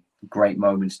great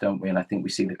moments, don't we? And I think we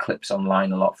see the clips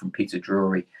online a lot from Peter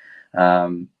Drury,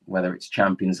 whether it's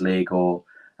Champions League or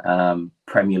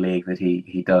Premier League that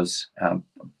he does,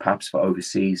 perhaps for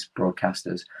overseas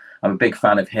broadcasters. I'm a big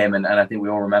fan of him, and I think we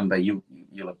all remember, you'll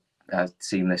have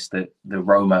seen this, the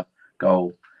Roma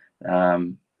goal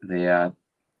in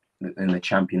the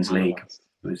Champions League.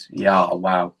 It was,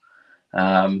 wow.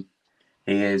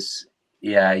 He is,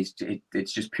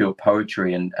 it's just pure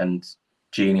poetry and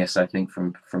genius, I think,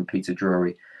 from Peter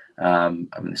Drury. I mean,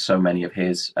 there's so many of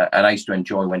his, and I used to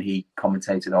enjoy when he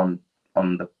commentated on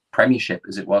the Premiership,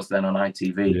 as it was then, on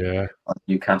ITV, on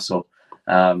Newcastle,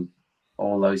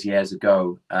 all those years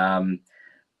ago.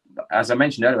 As I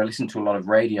mentioned earlier, I listened to a lot of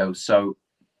radio, so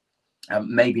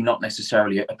maybe not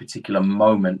necessarily a particular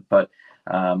moment, but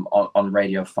on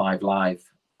Radio 5 Live,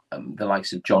 the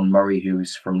likes of John Murray,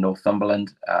 who's from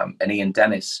Northumberland, and Ian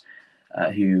Dennis,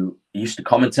 who used to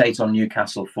commentate on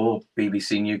Newcastle for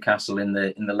BBC Newcastle in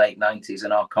the late 90s,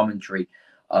 and our commentary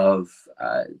of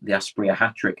the Asprilla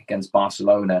hat-trick against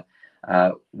Barcelona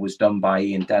was done by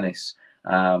Ian Dennis.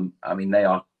 I mean, they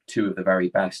are two of the very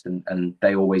best, and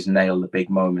they always nail the big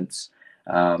moments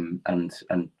and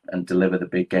deliver the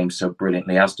big games so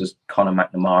brilliantly, as does Conor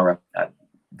McNamara,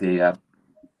 the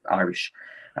Irish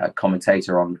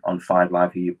commentator on 5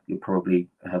 Live, who you probably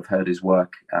have heard his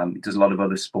work. He does a lot of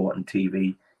other sport and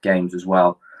TV games as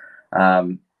well.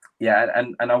 And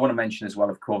I want to mention as well,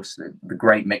 of course, the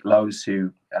great Mick Lowes,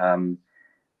 who I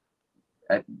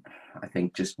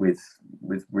think just with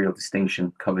real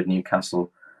distinction covered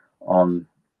Newcastle on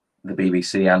the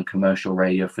BBC and commercial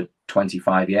radio for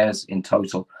 25 years in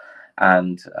total.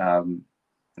 And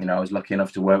you know, I was lucky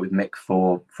enough to work with Mick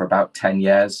for about 10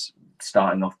 years,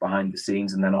 starting off behind the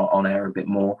scenes and then on air a bit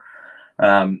more,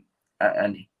 and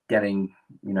getting,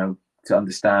 you know, to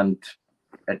understand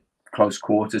at close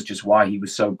quarters just why he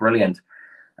was so brilliant.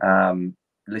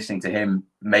 Listening to him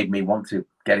made me want to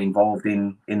get involved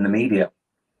in the media.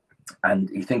 And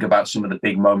you think about some of the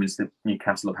big moments that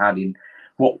Newcastle have had in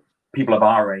what people of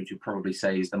our age would probably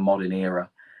say is the modern era,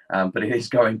 but it is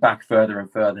going back further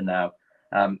and further now.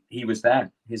 He was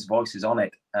there, his voice is on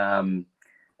it.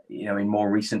 You know, in more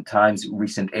recent times,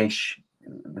 recent-ish,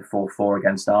 the 4-4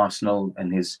 against Arsenal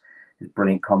and his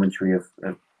brilliant commentary of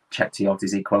Czech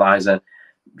Tiotti's equaliser,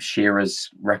 Shearer's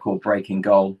record-breaking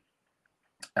goal.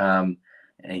 And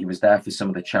he was there for some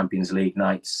of the Champions League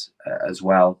nights as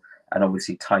well, and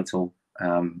obviously title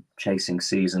chasing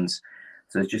seasons.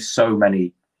 So there's just so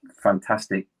many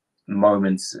fantastic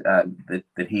moments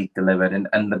that he delivered.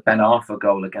 And the Ben Arfa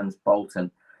goal against Bolton,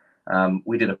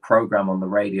 we did a programme on the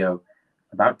radio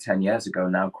about 10 years ago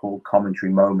now called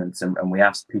Commentary Moments, and we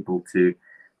asked people to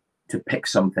pick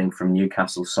something from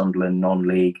Newcastle, Sunderland,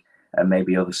 non-league, and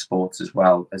maybe other sports as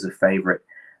well as a favourite.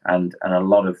 And a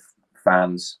lot of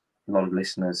fans, a lot of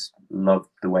listeners loved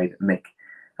the way that Mick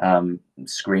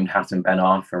screened Hatton Ben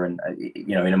Arfa, and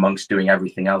you know, in amongst doing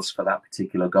everything else for that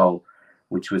particular goal,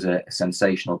 which was a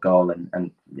sensational goal,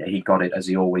 and he got it as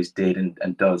he always did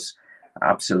and does,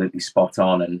 absolutely spot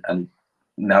on. And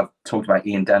now I've talked about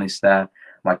Ian Dennis there.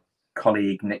 My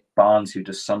colleague Nick Barnes, who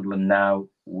does Sunderland now,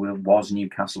 was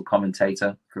Newcastle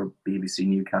commentator for BBC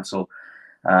Newcastle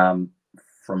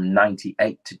from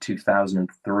 98 to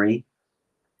 2003,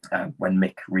 when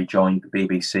Mick rejoined the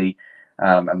BBC.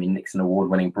 I mean, Nick's an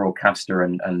award-winning broadcaster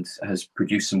and has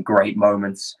produced some great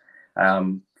moments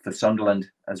for Sunderland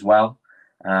as well.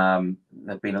 There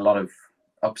have been a lot of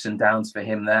ups and downs for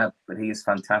him there, but he is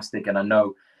fantastic. And I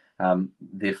know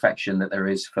the affection that there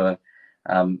is for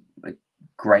a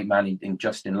great man in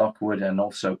Justin Lockwood and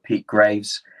also Pete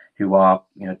Graves, who are,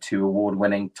 you know, two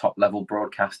award-winning top-level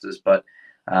broadcasters. But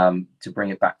to bring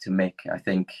it back to Mick, I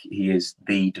think he is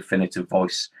the definitive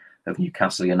voice of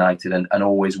Newcastle United, and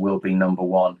always will be number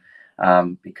one,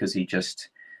 because he just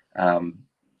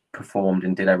performed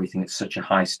and did everything at such a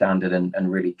high standard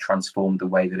and really transformed the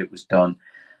way that it was done.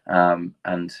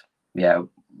 And yeah,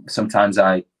 sometimes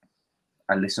I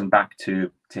I listen back to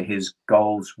his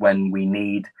goals when we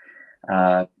need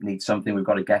something. We've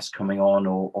got a guest coming on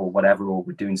or whatever, or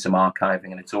we're doing some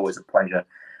archiving, and it's always a pleasure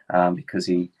because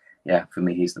for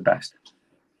me, he's the best.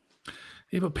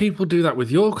 Yeah, but people do that with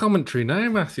your commentary now,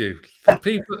 Matthew.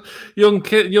 People,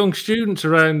 young students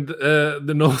around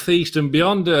the northeast and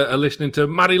beyond are listening to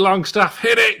Matty Longstaff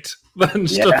hit it and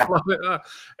stuff like that.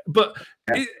 But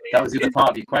that was the other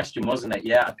part of your question, wasn't it?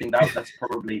 Yeah, I think that's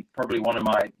probably one of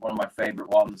my favourite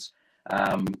ones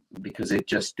because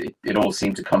it all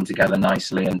seemed to come together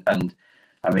nicely, and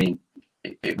I mean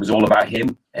it was all about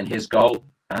him and his goal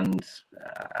and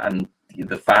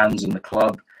the fans and the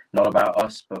club. Not about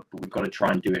us, but we've got to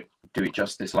try and do it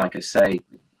justice, like I say,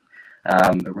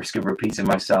 at risk of repeating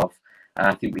myself. And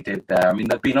I think we did there. I mean,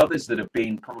 there have been others that have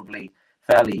been probably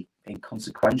fairly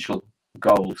inconsequential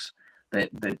goals that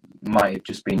might have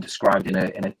just been described in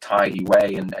a tidy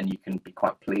way, and you can be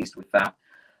quite pleased with that.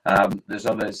 There's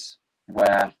others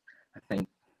where I think,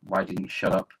 why didn't you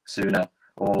shut up sooner?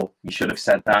 Or you should have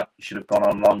said that, you should have gone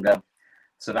on longer.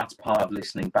 So that's part of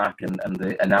listening back and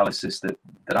the analysis that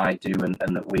I do and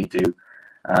that we do.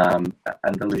 And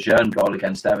the Lejeune goal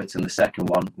against Everton, the second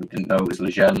one, we didn't know it was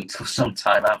Lejeune until some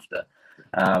time after.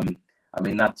 I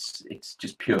mean, it's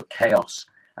just pure chaos.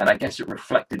 And I guess it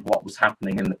reflected what was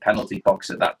happening in the penalty box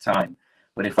at that time.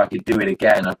 But if I could do it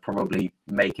again, I'd probably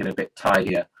make it a bit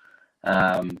tidier.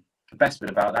 The best bit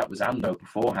about that was Ando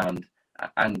beforehand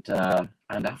and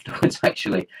afterwards,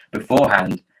 actually.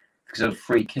 Beforehand, because of a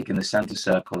free kick in the centre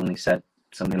circle, and he said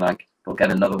something like, "We'll get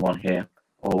another one here,"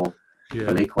 or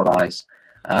 "We'll equalise."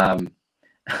 And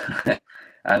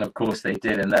of course they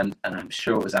did, and I'm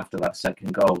sure it was after that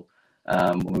second goal,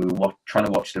 we were trying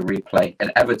to watch the replay.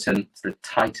 And Everton, it's the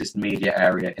tightest media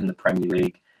area in the Premier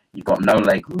League. You've got no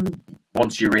leg room.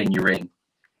 Once you're in, you're in.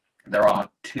 There are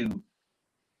two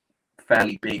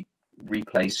fairly big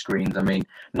replay screens. I mean,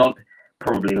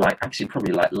 probably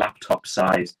like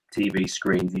laptop-sized TV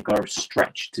screens. You've got to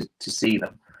stretch to see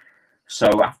them.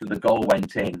 So after the goal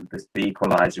went in, the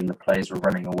equaliser, and the players were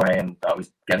running away, and I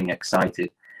was getting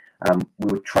excited. I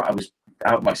was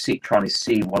out of my seat trying to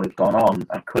see what had gone on.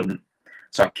 I couldn't,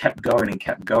 so I kept going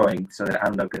so that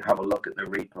Ando could have a look at the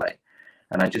replay.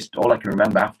 And all I can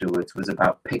remember afterwards was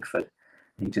about Pickford.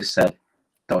 He just said,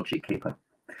 "Dodgy keeper."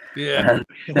 Yeah,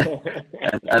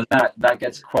 and that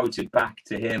gets quoted back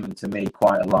to him and to me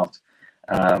quite a lot.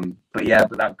 But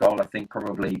that goal, I think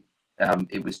probably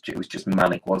it was just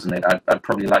manic, wasn't it? I'd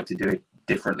probably like to do it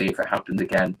differently if it happened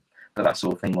again, but that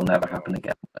sort of thing will never happen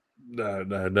again.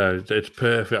 No, it's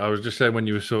perfect. I was just saying when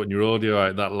you were sorting your audio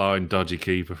out, that line "dodgy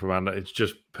keeper" from Anna, it's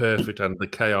just perfect, and the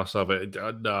chaos of it.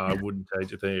 No, I wouldn't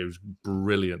change a thing. It was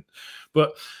brilliant,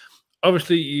 but.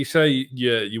 Obviously, you say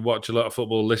you watch a lot of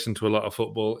football, listen to a lot of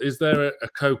football. Is there a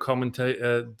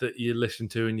co-commentator that you listen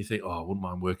to and you think, "Oh, I wouldn't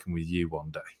mind working with you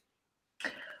one day"?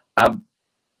 I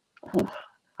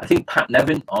think Pat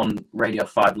Nevin on Radio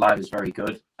 5 Live is very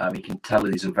good. You can tell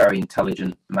that he's a very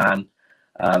intelligent man.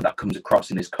 That comes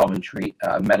across in his commentary.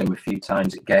 I've met him a few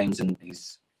times at games, and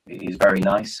he's very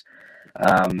nice.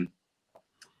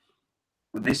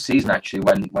 This season, actually,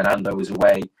 when Ando was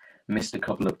away, missed a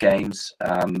couple of games.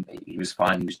 He was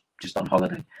fine. He was just on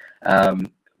holiday.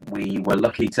 We were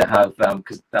lucky to have,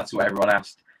 because that's what everyone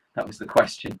asked. That was the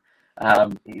question.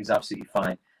 He was absolutely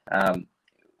fine.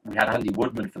 We had Andy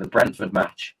Woodman for the Brentford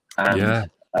match. And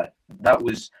that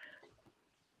was,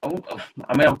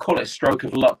 I'll call it a stroke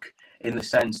of luck in the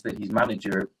sense that he's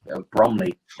manager of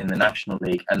Bromley in the National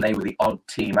League, and they were the odd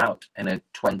team out in a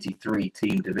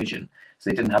 23-team division. So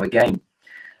they didn't have a game.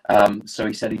 So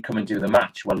he said he'd come and do the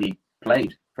match. Well, he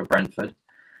played for Brentford,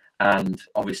 and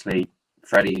obviously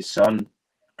Freddie, his son,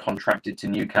 contracted to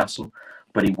Newcastle,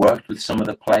 but he worked with some of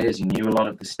the players. He knew a lot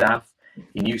of the staff.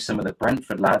 He knew some of the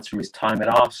Brentford lads from his time at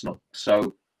Arsenal.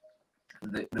 So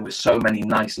there were so many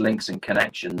nice links and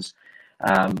connections.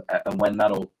 And when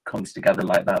that all comes together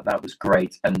like that, that was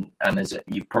great. And as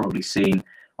you've probably seen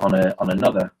on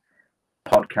another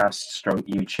podcast stroke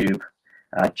YouTube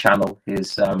channel,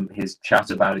 his chat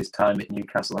about his time at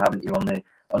Newcastle, haven't you, on the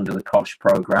Under the Kosh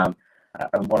program,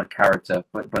 and what a character,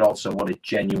 but also what a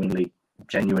genuinely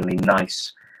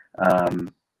nice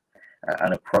and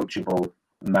approachable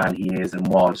man he is and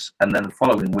was. And then the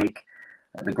following week,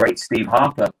 the great Steve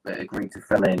Harper agreed to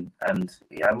fill in, and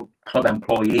club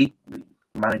employee,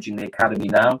 managing the academy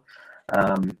now,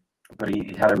 but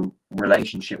he had a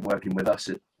relationship working with us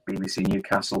at BBC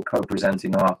Newcastle,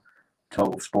 co-presenting our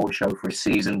Total Sports show for a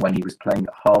season when he was playing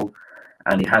at Hull,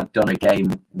 and he had done a game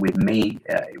with me.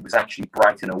 It was actually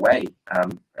Brighton away,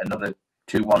 another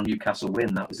 2-1 Newcastle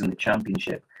win. That was in the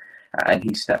Championship, and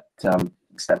he stepped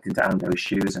stepped into Ando's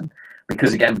shoes, and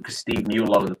because Steve knew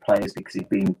a lot of the players because he'd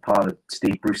been part of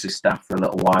Steve Bruce's staff for a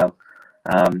little while,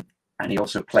 and he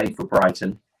also played for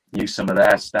Brighton, knew some of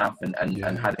their staff, and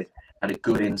had a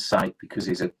good insight because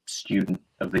he's a student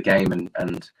of the game,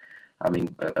 and I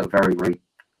mean a very, very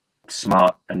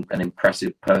smart and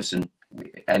impressive person.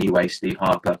 Anyway, Steve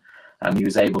Harper, he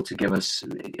was able to give us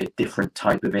a different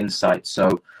type of insight. So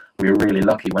we were really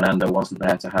lucky when Ando wasn't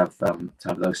there to have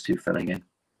those two filling in.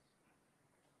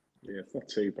 Yeah, it's not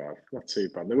too bad. Not too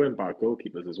bad. They weren't bad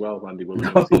goalkeepers as well. Andy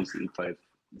Williams, he played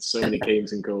so many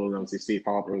games in goal, and obviously Steve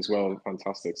Harper as well.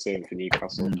 Fantastic serving for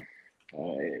Newcastle.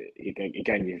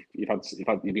 Again,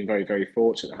 you've been very, very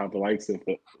fortunate to have the likes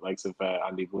of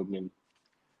Andy Woodman,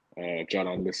 John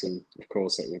Anderson, of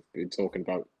course, that we've been talking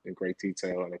about in great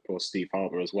detail, and of course Steve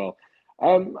Harper as well.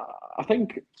 I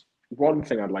think one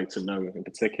thing I'd like to know in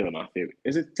particular, Matthew,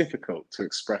 is it difficult to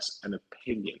express an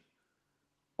opinion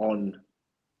on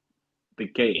the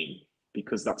game,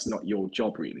 because that's not your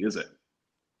job really, is it?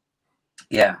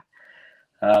 Yeah.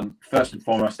 First and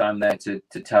foremost, I'm there to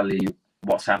tell you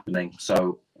what's happening.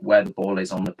 So where the ball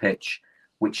is on the pitch,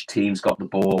 which team's got the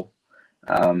ball,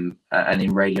 and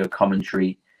in radio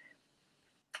commentary,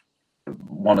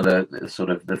 one of the sort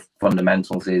of the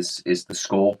fundamentals is the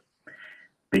score,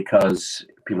 because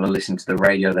people are listening to the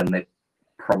radio, then they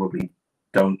probably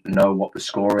don't know what the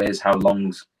score is, how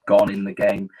long's gone in the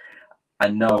game. I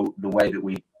know the way that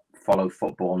we follow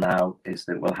football now is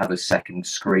that we'll have a second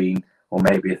screen or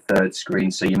maybe a third screen.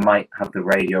 So you might have the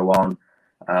radio on,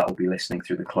 or be listening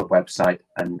through the club website,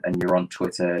 and you're on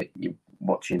Twitter, you're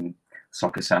watching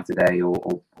Soccer Saturday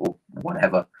or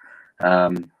whatever.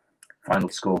 Final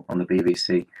score on the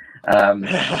BBC,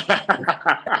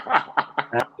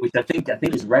 which I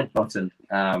think is Red Button,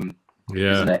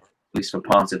 isn't it? At least for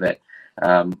part of it,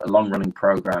 a long-running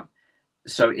program.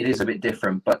 So it is a bit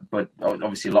different, but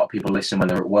obviously a lot of people listen when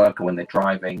they're at work or when they're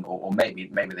driving, or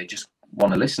maybe they just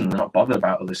want to listen and they're not bothered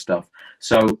about other stuff.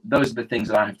 So those are the things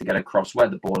that I have to get across: where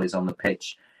the ball is on the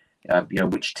pitch,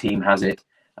 which team has it,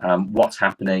 what's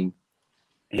happening.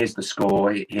 Here's the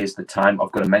score, here's the time.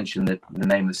 I've got to mention the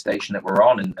name of the station that we're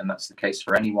on, and that's the case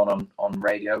for anyone on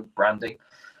radio branding.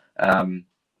 And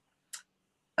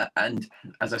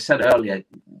as I said earlier,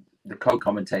 the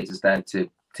co-commentators there to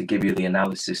give you the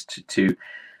analysis to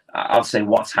I'll say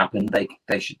what's happened.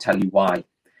 They should tell you why,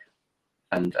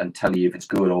 and tell you if it's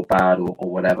good or bad or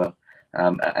whatever,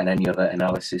 and any other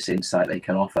analysis insight they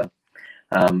can offer.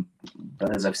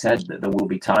 But as I've said, there will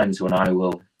be times when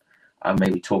I'll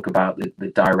maybe talk about the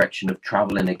direction of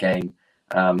travel in a game.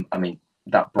 I mean,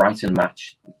 that Brighton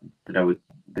match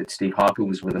that Steve Harper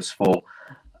was with us for,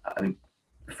 I mean,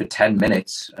 for 10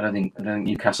 minutes, I don't think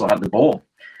Newcastle had the ball.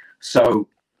 So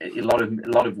a lot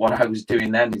of what I was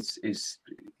doing then is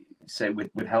say with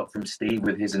help from Steve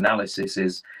with his analysis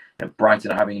is,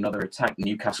 Brighton are having another attack.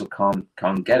 Newcastle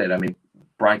can't get it. I mean,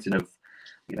 Brighton have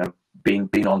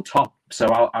been on top. So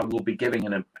I will be giving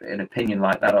an opinion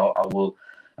like that. I will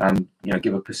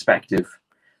give a perspective,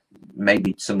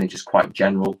 maybe something just quite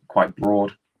general, quite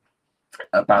broad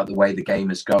about the way the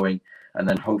game is going, and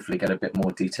then hopefully get a bit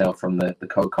more detail from the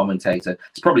co-commentator.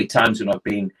 It's probably times when I've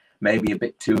been maybe a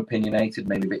bit too opinionated,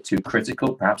 maybe a bit too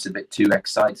critical, perhaps a bit too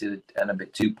excited and a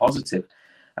bit too positive,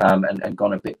 and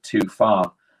gone a bit too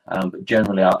far. But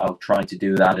generally, I'll try to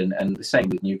do that. And the same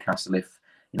with Newcastle. If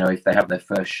they have their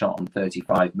first shot in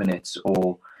 35 minutes,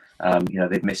 or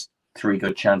they've missed 3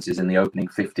 good chances in the opening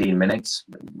 15 minutes,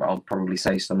 I'll probably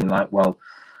say something like, well,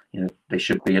 they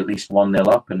should be at least 1-0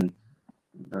 up, and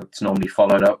it's normally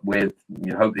followed up with,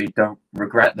 you hope they don't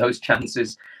regret those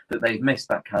chances that they've missed,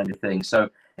 that kind of thing. So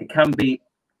it can be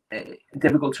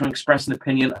difficult to express an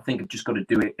opinion. I think I've just got to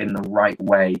do it in the right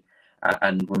way,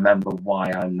 and remember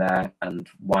why I'm there and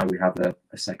why we have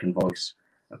a second voice,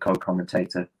 a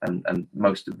co-commentator, and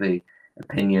most of the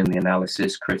opinion, the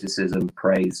analysis, criticism,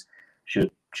 praise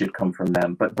should come from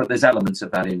them. But there's elements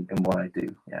of that in what I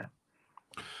do. Yeah.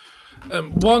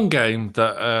 One game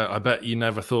that I bet you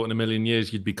never thought in a million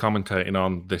years you'd be commentating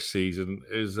on this season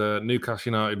is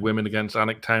Newcastle United women against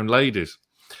Alnwick Town ladies.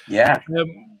 Yeah.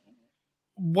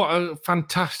 What a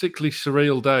fantastically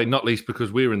surreal day, not least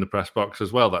because we were in the press box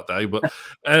as well that day. But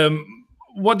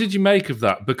what did you make of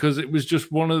that? Because it was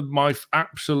just one of my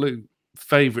absolute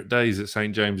favourite days at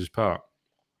St James's Park.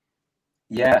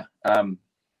 Yeah.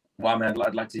 Well, I mean,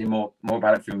 I'd like to hear more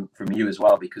about it from you as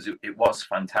well, because it was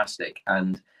fantastic.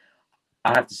 And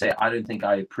I have to say, I don't think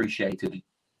I appreciated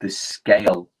the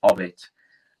scale of it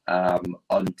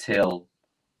until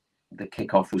the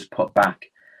kickoff was put back.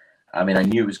 I mean, I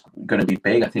knew it was going to be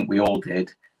big. I think we all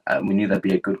did. We knew there'd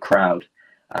be a good crowd.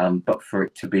 But for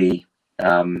it to be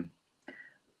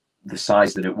the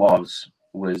size that it was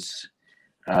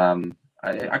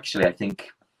I think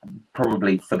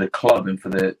probably for the club and for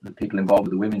the people involved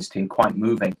with the women's team quite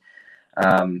moving,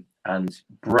 and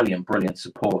brilliant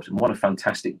support, and what a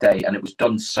fantastic day. And it was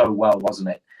done so well, wasn't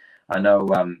it? I know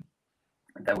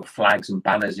there were flags and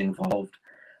banners involved,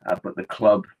 but the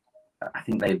club, I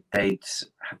think they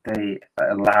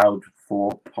allowed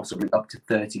for possibly up to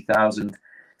 30,000,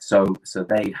 so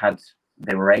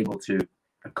they were able to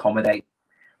accommodate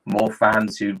more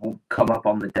fans who will come up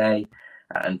on the day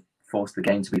and force the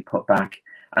game to be put back.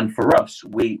 And for us,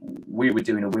 we were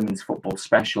doing a women's football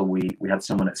special. We had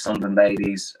someone at Sunderland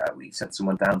Ladies. We sent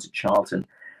someone down to Charlton.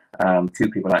 2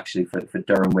 people actually for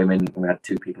Durham Women. We had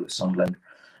 2 people at Sunderland.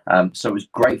 So it was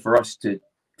great for us to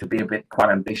be a bit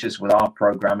quite ambitious with our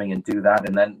programming and do that.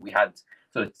 And then we had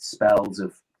sort of spells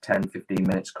of 10, 15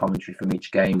 minutes commentary from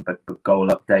each game, but goal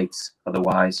updates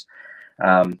otherwise.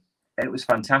 It was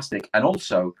fantastic. And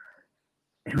also,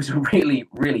 it was a really,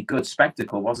 really good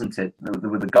spectacle, wasn't it?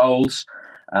 With the goals,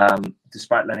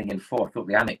 despite letting in 4, I thought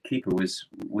the Anik keeper was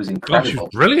incredible. She was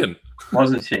brilliant,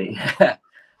 wasn't she?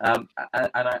 And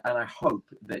I hope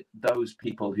that those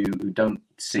people who don't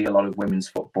see a lot of women's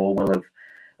football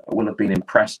will have been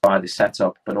impressed by the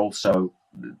setup, but also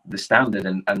the standard.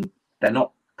 And they're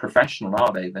not professional,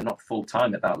 are they? They're not full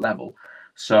time at that level.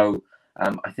 So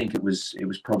I think it was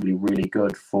probably really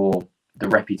good for the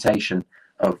reputation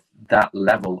of that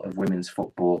level of women's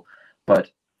football. But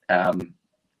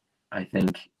I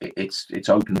think it's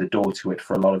opened the door to it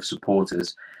for a lot of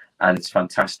supporters, and it's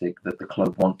fantastic that the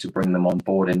club want to bring them on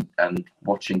board. And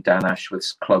watching Dan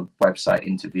Ashworth's club website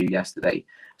interview yesterday,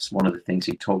 it's one of the things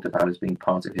he talked about as being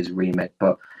part of his remit.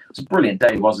 But it was a brilliant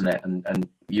day, wasn't it? And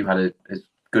you had as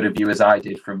good a view as I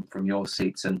did from your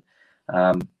seats, and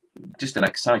just an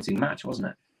exciting match, wasn't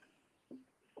it?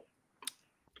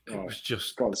 It was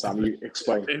just. Go on, Sam, you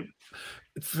explain.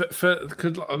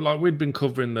 Because like we'd been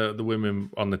covering the women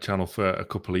on the channel for a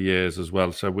couple of years as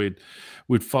well, so we'd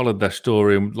followed their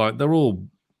story, and like they're all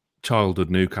childhood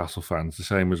Newcastle fans, the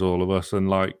same as all of us, and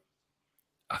like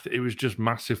it was just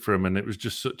massive for them, and it was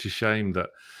just such a shame that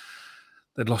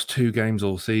they'd lost 2 games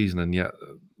all season, and yet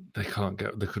they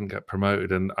couldn't get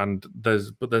promoted, and there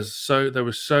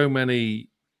were so many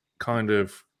kind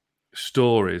of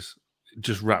stories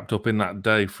just wrapped up in that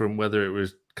day, from whether it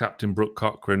was Captain Brooke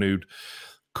Cochrane, who'd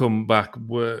come back,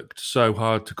 worked so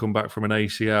hard to come back from an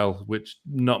ACL, which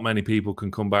not many people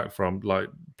can come back from, like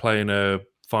playing a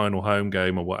final home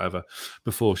game or whatever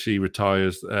before she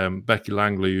retires. Becky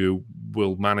Langley, who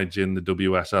will manage in the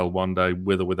WSL one day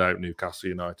with or without Newcastle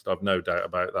United. I've no doubt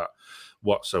about that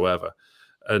whatsoever.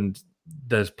 And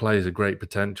there's players of great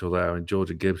potential there, and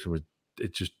Georgia Gibson was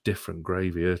it's just different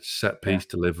gravy. It's set piece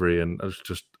delivery, and it was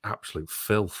just absolute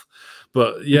filth.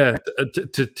 But yeah,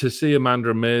 to see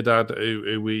Amanda and Mirdad,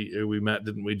 who we met,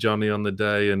 didn't we, Johnny, on the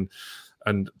day, and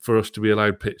for us to be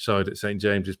allowed pitchside at St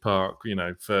James's Park, you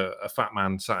know, for a fat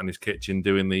man sat in his kitchen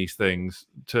doing these things,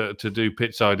 to do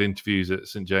pitchside interviews at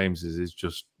St James's is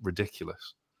just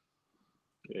ridiculous.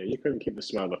 Yeah, you couldn't keep the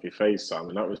smile off your face, Sam,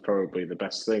 and that was probably the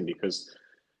best thing, because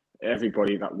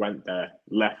everybody that went there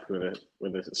left with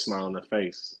a smile on their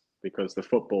face, because the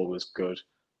football was good,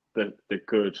 the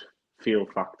good feel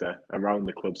factor around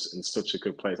the club's in such a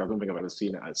good place. I don't think I've ever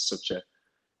seen it as such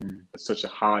a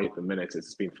high at the minute.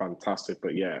 It's been fantastic.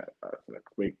 But yeah,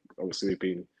 we've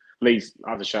been, Lee's,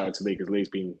 I have a shout out to Lee, because Lee's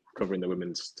been covering the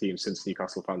women's team since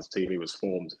Newcastle Fans TV was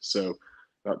formed. So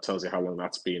that tells you how long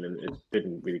that's been, and it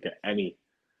didn't really get any,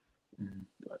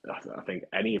 I think,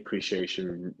 any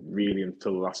appreciation really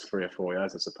until the last 3 or 4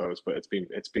 years, I suppose. But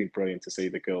it's been brilliant to see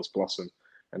the girls blossom,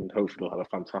 and hopefully they'll have a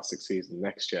fantastic season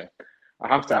next year. I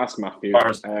have to ask Matthew. I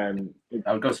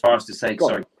would go as far as to say,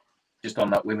 sorry, just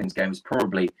on that women's game, is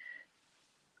probably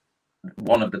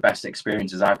one of the best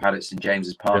experiences I've had at St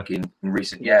James's Park in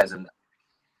recent years. And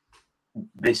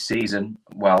this season,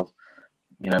 well,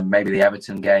 you know, maybe the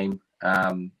Everton game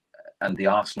and the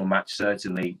Arsenal match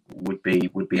certainly would be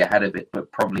ahead of it,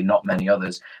 but probably not many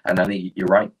others. And I think you're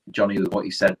right, Johnny, with what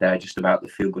you said there, just about the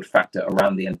feel-good factor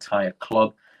around the entire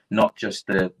club, not just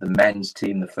the men's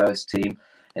team, the first team.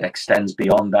 It extends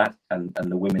beyond that, and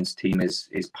the women's team is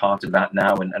part of that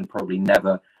now, and probably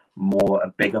never more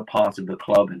a bigger part of the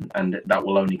club, and that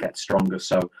will only get stronger.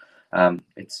 So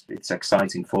it's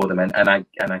exciting for them, and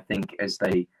I think as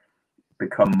they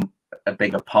become a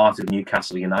bigger part of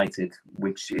Newcastle United,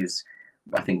 which is,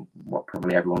 I think, what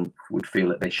probably everyone would feel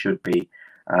that they should be,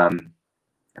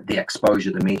 the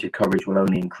exposure, the media coverage will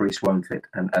only increase, won't it?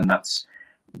 And that's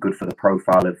good for the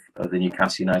profile of the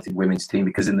Newcastle United women's team,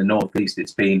 because in the North East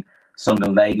it's been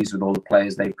Sunderland Ladies with all the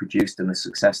players they've produced and the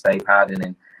success they've had, and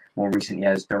in more recent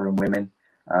years, Durham Women,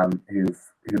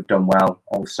 who've done well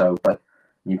also, but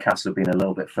Newcastle have been a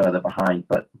little bit further behind,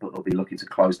 but they'll be looking to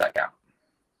close that gap.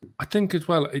 I think as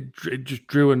well, it just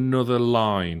drew another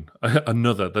line.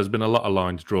 There's been a lot of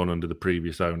lines drawn under the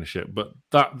previous ownership, but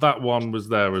that one was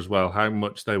there as well, how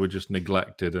much they were just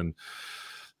neglected. And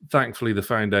thankfully the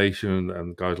foundation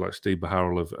and guys like Steve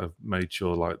Baharrell have made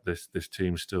sure like this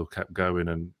team still kept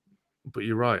going. But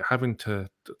you're right, having to,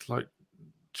 like,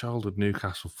 childhood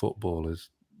Newcastle footballers,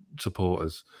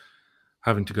 supporters,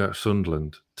 having to go to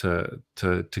Sunderland to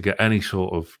get any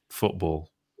sort of football,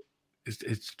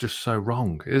 it's just so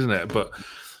wrong, isn't it? But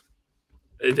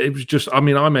it was just, I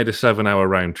mean, I made a 7-hour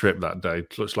round trip that day.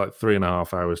 So it's like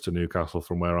 3.5 hours to Newcastle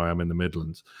from where I am in the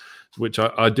Midlands, which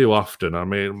I do often. I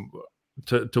mean,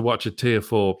 to watch a Tier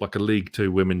 4, like a League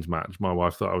 2 women's match, my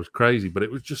wife thought I was crazy, but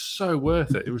it was just so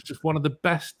worth it. It was just one of the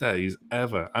best days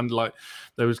ever. And like,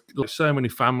 there was like so many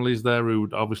families there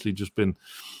who'd obviously just been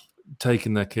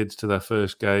taking their kids to their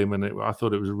first game, and I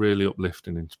thought it was a really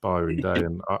uplifting, inspiring day,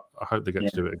 and I hope they get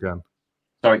to do it again.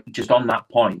 Sorry, just on that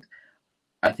point,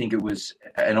 I think it was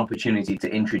an opportunity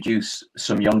to introduce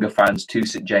some younger fans to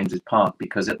St James's Park,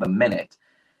 because at the minute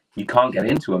you can't get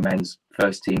into a men's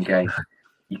first team game.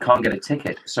 You can't get a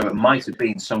ticket. So it might have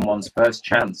been someone's first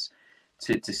chance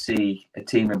to see a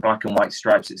team in black and white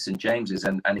stripes at St James's,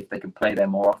 and if they can play there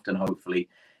more often, hopefully,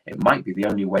 it might be the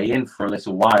only way in for a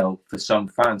little while for some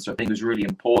fans. So I think it was really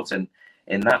important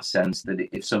in that sense that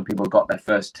if some people got their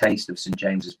first taste of St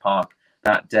James's Park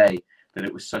that day, that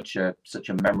it was such a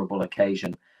memorable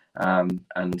occasion.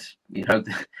 And you know,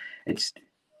 it's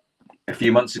a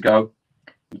few months ago,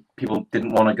 people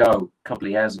didn't want to go. A couple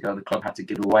of years ago, the club had to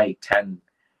give away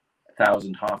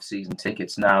 10,000 half-season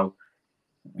tickets. Now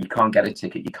you can't get a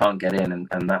ticket, you can't get in,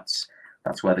 and that's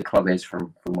where the club is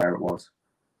from where it was.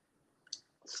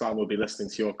 Sam will be listening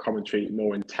to your commentary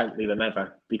more intently than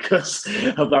ever because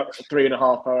of that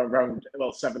 3.5-hour round,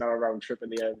 7-hour round trip in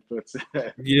the end.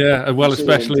 But yeah, well,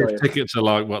 especially if tickets are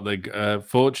like what they.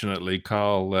 Fortunately,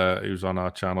 Carl, who's on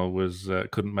our channel,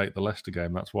 couldn't make the Leicester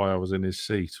game. That's why I was in his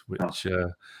seat, which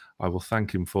I will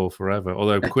thank him for forever.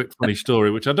 Although, quick funny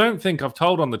story, which I don't think I've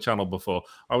told on the channel before.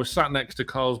 I was sat next to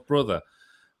Carl's brother,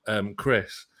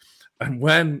 Chris, and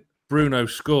when Bruno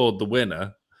scored the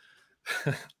winner.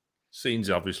 Scenes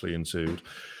obviously ensued.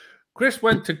 Chris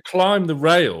went to climb the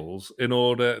rails in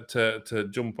order to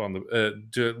jump on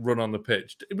to run on the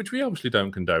pitch, which we obviously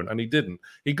don't condone, and he didn't.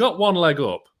 He got one leg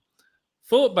up,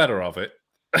 thought better of it,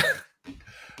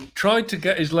 tried to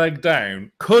get his leg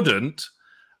down, couldn't,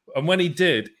 and when he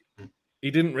did,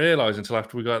 he didn't realise until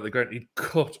after we got at the ground, he'd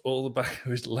cut all the back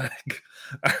of his leg,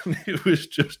 and it was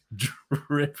just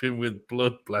dripping with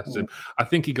blood, bless him. I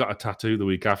think he got a tattoo the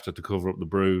week after to cover up the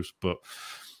bruise, but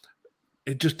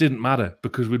it just didn't matter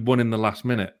because we'd won in the last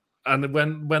minute. And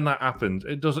when that happened,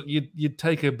 it doesn't. You'd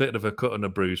take a bit of a cut and a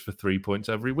bruise for 3 points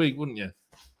every week, wouldn't you?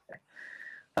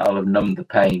 That'll have numbed the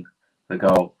pain, the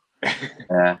goal.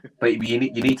 Yeah, but you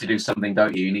need to do something,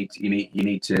 don't you? You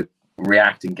need to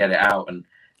react and get it out. And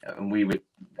we would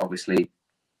obviously,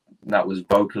 that was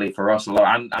vocally for us a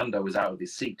lot. And Ando was out of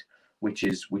his seat, which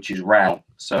is rare.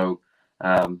 So.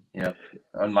 You know,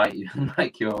 unlike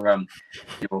your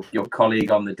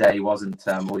colleague on the day wasn't,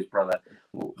 or his brother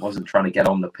wasn't trying to get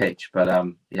on the pitch, but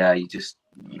yeah,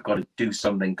 you've got to do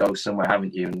something, go somewhere,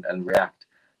 haven't you, and react.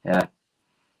 Yeah,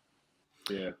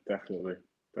 definitely.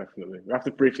 We have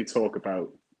to briefly talk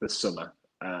about the summer.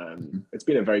 It's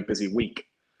been a very busy week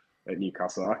at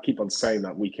Newcastle. I keep on saying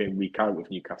that week in, week out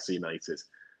with Newcastle United.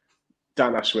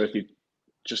 Dan Ashworth, you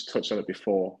just touched on it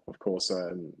before, of course,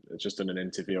 just done an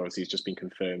interview. He's just been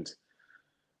confirmed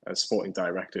as sporting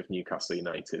director of Newcastle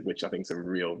United, which I think is a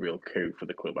real coup for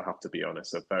the club, I have to be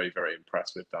honest. I'm very, very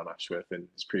impressed with Dan Ashworth in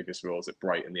his previous roles at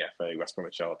Brighton, the FA, West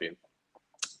Bromwich Albion.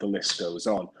 The list goes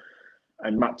on.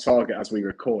 And Matt Targett, as we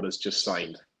record, has just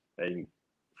signed a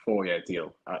 4-year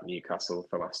deal at Newcastle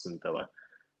from Aston Villa.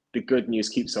 The good news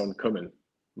keeps on coming,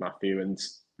 Matthew, and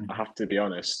I have to be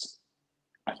honest,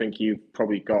 I think you've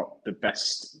probably got the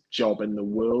best job in the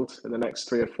world in the next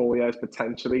 3 or 4 years,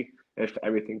 potentially, if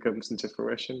everything comes into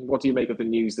fruition. What do you make of the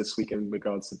news this week in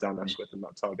regards to Dan Ashworth and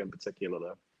Matt Targett in particular,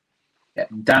 though? Yeah,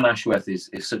 Dan Ashworth is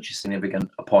such a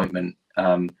significant appointment.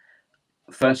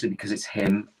 Firstly, because it's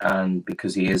him and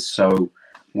because he is so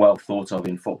well thought of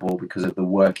in football because of the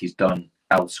work he's done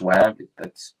elsewhere.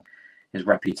 That's his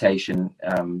reputation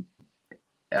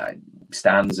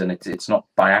stands, and it's not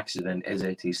by accident, is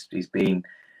it? He's been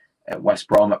at West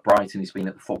Brom, at Brighton. He's been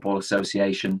at the Football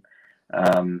Association,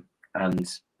 and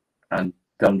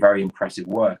done very impressive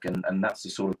work. And that's the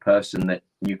sort of person that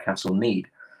Newcastle need.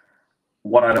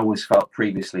 what I'd always felt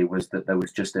previously was that there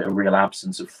was just a real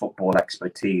absence of football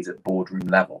expertise at boardroom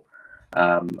level.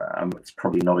 It's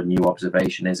probably not a new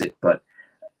observation, is it? But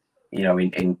you know,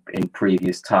 in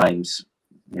previous times,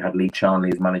 you had Lee Charnley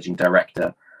as managing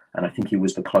director, and I think he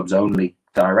was the club's only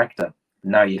director.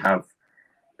 Now you have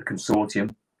a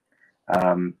consortium,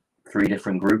 3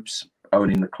 different groups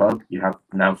owning the club. You have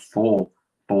now 4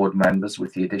 board members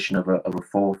with the addition of a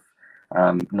 4th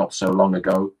not so long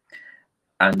ago,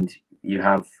 and you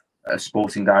have a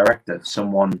sporting director,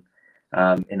 someone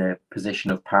in a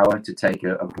position of power to take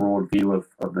a broad view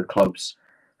of the club's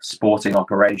sporting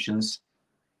operations,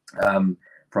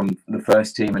 from the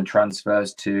first team and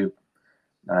transfers to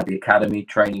the academy,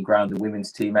 training ground, the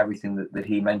women's team, everything that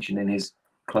he mentioned in his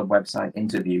club website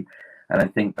interview. And I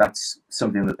think that's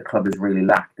something that the club has really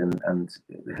lacked and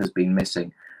has been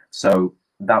missing. So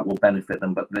that will benefit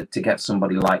them. But to get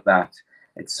somebody like that,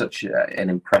 it's such an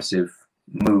impressive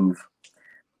move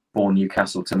for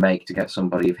Newcastle to make, to get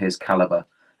somebody of his caliber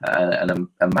and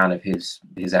a man of his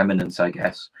eminence, I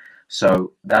guess.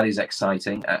 So that is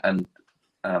exciting. And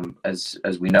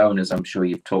as we know, and as I'm sure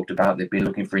you've talked about, they've been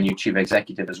looking for a new chief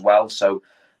executive as well. So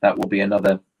that will be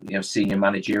another, you know, senior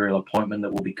managerial appointment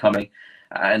that will be coming.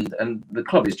 And the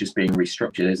club is just being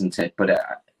restructured, isn't it? But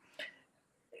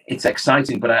it's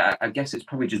exciting. But I guess it's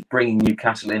probably just bringing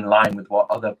Newcastle in line with what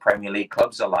other Premier League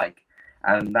clubs are like.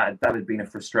 And that had been a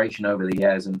frustration over the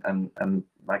years. And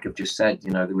like I've just said, you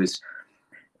know, there was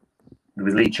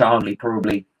Lee Charnley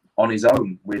probably on his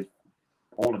own with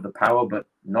all of the power, but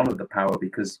none of the power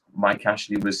because Mike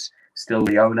Ashley was still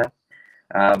the owner.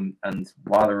 And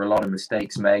while there were a lot of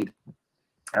mistakes made,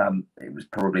 it was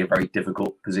probably a very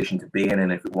difficult position to be in.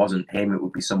 And if it wasn't him, it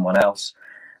would be someone else.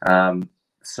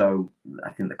 So I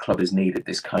think the club has needed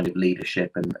this kind of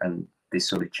leadership and this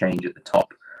sort of change at the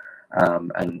top.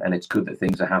 And it's good that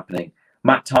things are happening.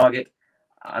 Matt Targett,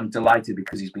 I'm delighted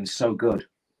because he's been so good.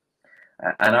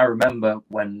 And I remember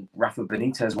when Rafa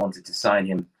Benitez wanted to sign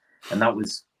him, and that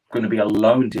was going to be a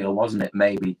loan deal, wasn't it?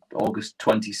 Maybe August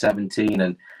 2017,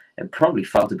 and it probably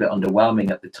felt a bit underwhelming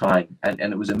at the time. And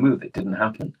it was a move that didn't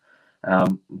happen.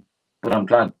 But I'm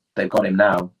glad they've got him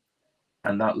now.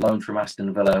 And that loan from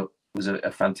Aston Villa was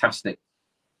a fantastic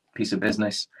piece of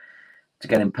business. To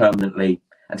get him permanently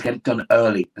and to get it done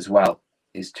early as well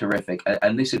is terrific.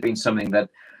 And this had been something that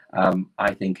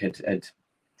I think had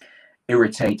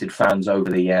irritated fans over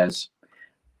the years,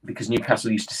 because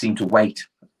Newcastle used to seem to wait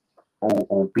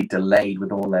or be delayed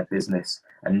with all their business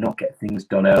and not get things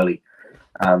done early.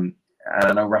 And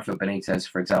I know Rafa Benitez,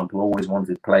 for example, always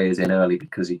wanted players in early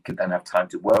because he could then have time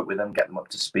to work with them, get them up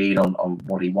to speed on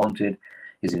what he wanted,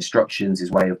 his instructions, his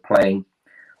way of playing.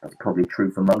 That's probably true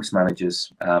for most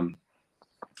managers.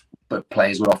 But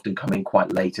players would often come in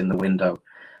quite late in the window,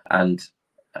 and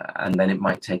then it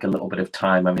might take a little bit of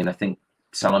time. I mean, I think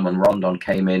Salomon Rondon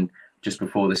came in just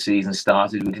before the season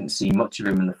started. We didn't see much of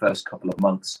him in the first couple of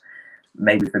months.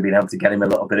 Maybe if they'd been able to get him a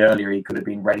little bit earlier, he could have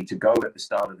been ready to go at the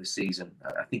start of the season.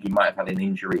 I think he might have had an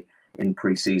injury in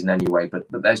pre-season anyway, but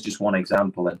there's just one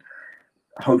example, and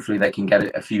hopefully they can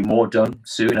get a few more done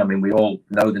soon. I mean, we all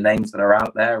know the names that are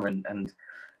out there, and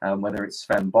whether it's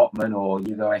Sven Botman or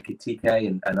Hugo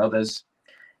Ekitike and others,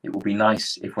 it will be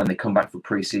nice if when they come back for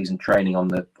pre-season training on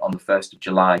the 1st of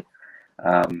July,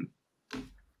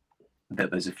 that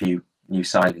there's a few new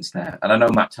signings there. And I know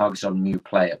Matt Targett's not a new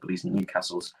player, but he's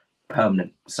Newcastle's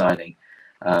permanent signing,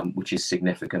 which is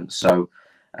significant. So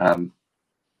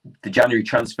the January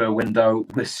transfer window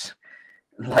was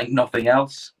like nothing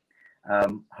else.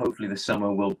 Hopefully the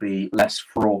summer will be less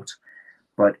fraught,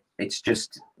 but it's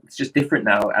just different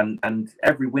now, and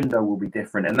every window will be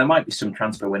different. And there might be some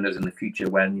transfer windows in the future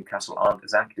where Newcastle aren't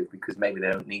as active because maybe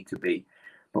they don't need to be.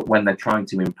 But when they're trying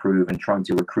to improve and trying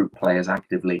to recruit players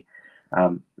actively,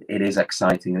 it is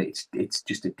exciting. It's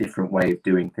just a different way of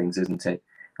doing things, isn't it,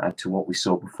 to what we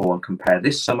saw before. And compare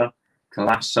this summer to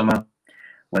last summer,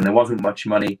 when there wasn't much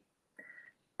money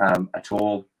at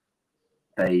all.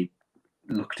 They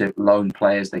looked at loan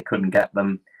players, they couldn't get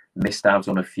them, missed out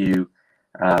on a few.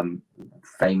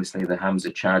 Famously, the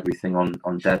Hamza Chowdhury thing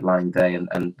on deadline day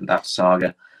and that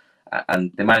saga.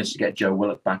 And they managed to get Joe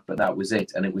Willock back, but that was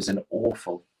it. And it was an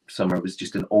awful summer. It was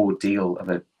just an ordeal of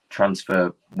a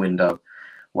transfer window.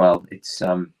 Well, it's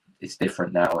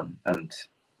different now, and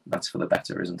that's for the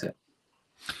better, isn't it?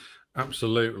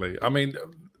 Absolutely. I mean,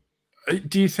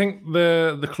 do you think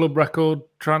the club record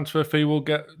transfer fee will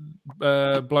get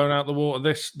blown out the water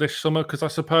this summer? Because I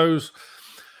suppose,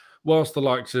 whilst the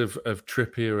likes of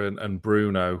Trippier and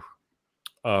Bruno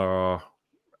are,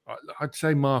 I'd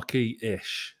say,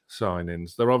 marquee-ish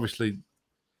signings, they're obviously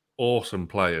awesome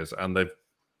players, and they've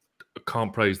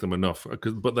can't praise them enough,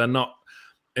 but they're not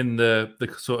in the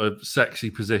sort of sexy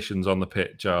positions on the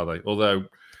pitch, are they? Although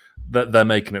they're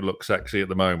making it look sexy at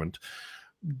the moment.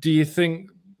 Do you think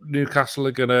Newcastle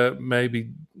are going to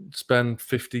maybe spend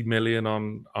 50 million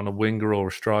on a winger or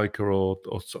a striker or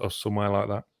somewhere like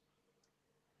that?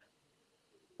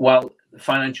 Well,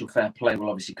 financial fair play will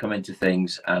obviously come into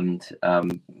things, and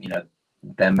you know,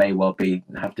 there may well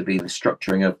have to be the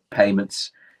structuring of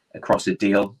payments across a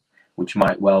deal, which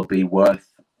might well be worth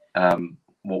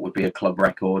what would be a club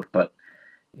record, but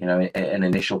you know, an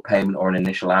initial payment or an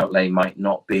initial outlay might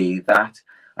not be that.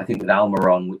 I think with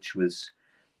Almiron, which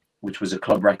was a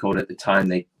club record at the time,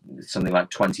 they something like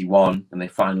 21, and they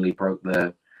finally broke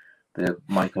the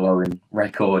Michael Owen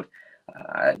record.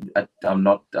 I'm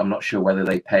not sure whether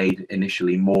they paid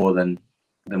initially more than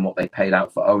what they paid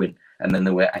out for Owen, and then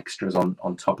there were extras on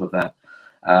top of that.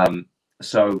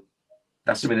 So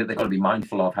that's something that they've got to be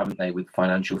mindful of, haven't they, with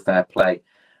financial fair play?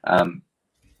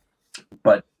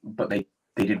 But they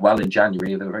did well in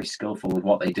January. They were very skillful with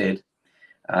what they did,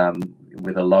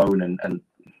 with a loan and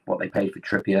what they paid for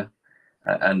Trippier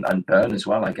and Byrne as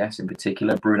well, I guess, in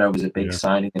particular. Bruno was a big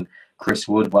signing, and Chris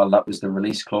Wood, well, that was the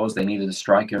release clause. They needed a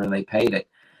striker and they paid it.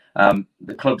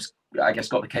 The club's, I guess,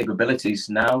 got the capabilities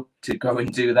now to go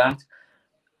and do that.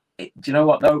 Do you know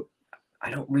what, though?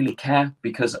 I don't really care,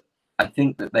 because I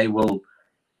think that they will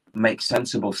make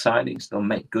sensible signings. They'll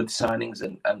make good signings,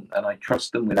 and I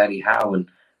trust them with Eddie Howe and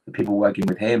the people working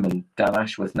with him and Dan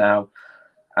Ashworth now,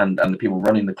 and the people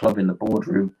running the club in the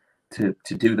boardroom to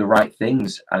do the right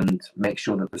things and make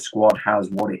sure that the squad has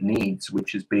what it needs,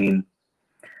 which has been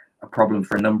a problem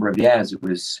for a number of years. It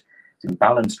was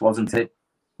imbalanced, wasn't it?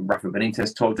 Rafa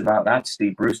Benitez talked about that.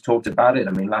 Steve Bruce talked about it.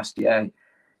 I mean, last year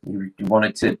he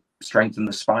wanted to strengthen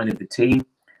the spine of the team,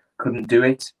 couldn't do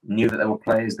it, knew that there were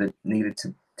players that needed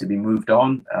to be moved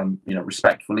on, you know,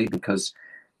 respectfully, because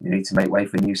you need to make way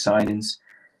for new signings.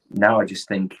 Now I just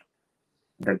think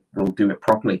that they'll do it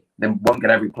properly. They won't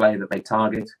get every player that they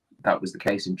target. That was the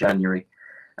case in January.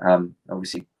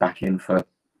 Obviously back in for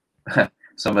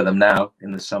some of them now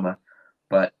in the summer,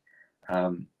 but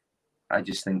I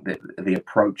just think that the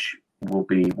approach will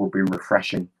be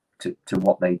refreshing to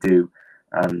what they do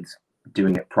and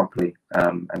doing it properly.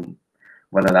 And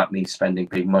whether that means spending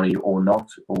big money or not,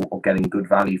 or getting good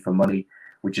value for money,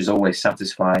 which is always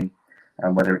satisfying,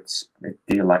 and whether it's a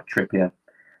deal like Trippier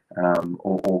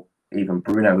or even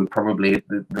Bruno, who probably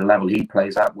the level he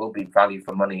plays at will be value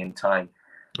for money in time.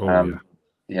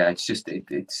 Yeah, it's just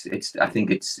it's I think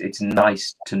it's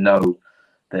nice to know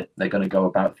that they're going to go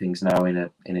about things now in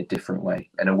a different way,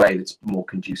 in a way that's more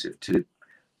conducive to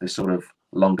the sort of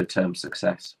longer term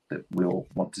success that we all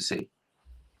want to see.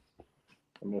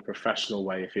 A more professional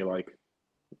way, if you like.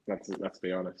 Let's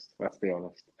be honest.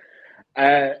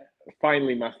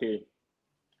 Finally, Matthew,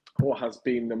 what has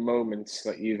been the moments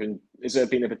that is there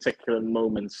been a particular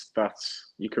moment that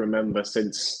you can remember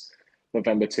since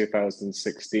November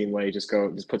 2016 where you just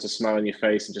put a smile on your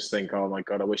face and just think, oh my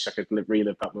God, I wish I could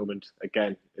relive that moment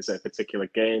again? Is it a particular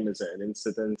game? Is it an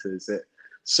incident? Is it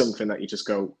something that you just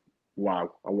go,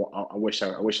 wow, I wish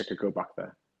I could go back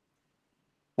there?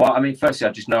 Well, I mean, firstly,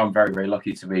 I just know I'm very, very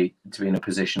lucky to be in a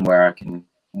position where I can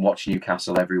watch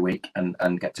Newcastle every week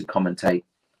and get to commentate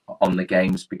on the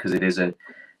games, because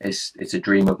it's a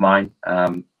dream of mine,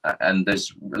 and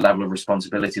there's a level of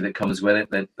responsibility that comes with it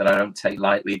that I don't take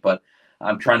lightly, but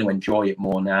I'm trying to enjoy it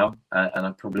more now, and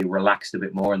I've probably relaxed a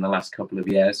bit more in the last couple of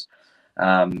years.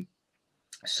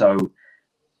 So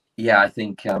yeah, I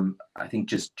think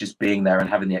just being there and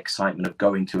having the excitement of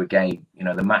going to a game. You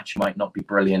know, the match might not be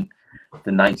brilliant.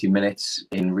 The 90 minutes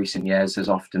in recent years has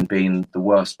often been the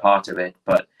worst part of it,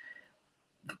 but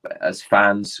as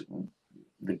fans,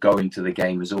 the going to the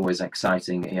game is always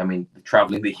exciting. I mean, the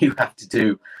travelling that you have to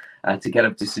do to get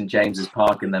up to St James's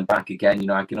Park and then back again, you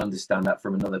know, I can understand that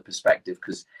from another perspective,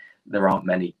 because there aren't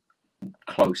many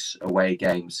close away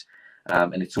games,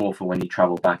 and it's awful when you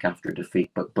travel back after a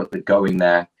defeat. But the going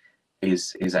there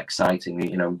is exciting.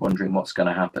 You know, wondering what's going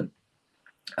to happen.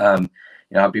 You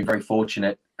know, I've been very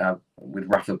fortunate with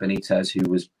Rafa Benitez, who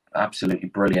was absolutely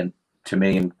brilliant to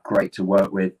me and great to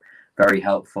work with, very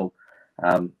helpful.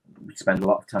 We spent a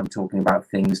lot of time talking about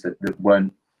things that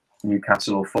weren't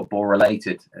Newcastle or football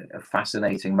related. A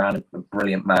fascinating man, a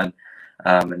brilliant man,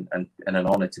 and an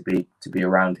honour to be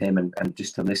around him and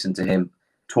just to listen to him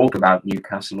talk about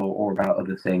Newcastle or about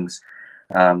other things,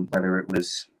 whether it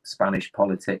was Spanish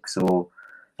politics or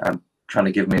trying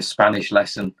to give me a Spanish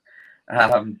lesson,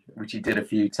 which he did a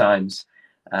few times.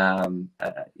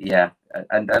 Yeah,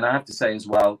 and I have to say as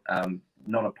well,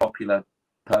 not a popular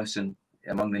person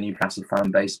among the Newcastle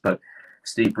fan base, but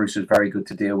Steve Bruce was very good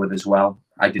to deal with as well.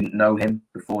 I didn't know him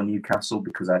before Newcastle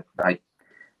because I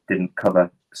didn't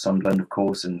cover Sunderland, of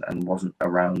course, and wasn't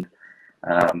around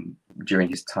during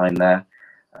his time there.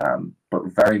 But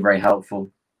very, very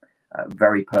helpful,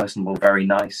 very personable, very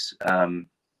nice,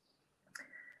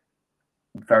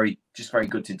 very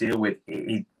good to deal with.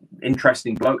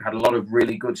 Interesting bloke, had a lot of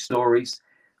really good stories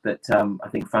that I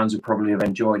think fans would probably have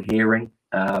enjoyed hearing.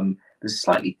 There's a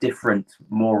slightly different,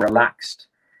 more relaxed,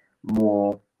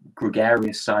 more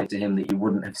gregarious side to him that you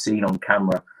wouldn't have seen on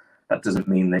camera. That doesn't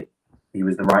mean that he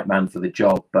was the right man for the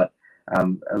job, but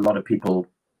a lot of people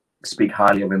speak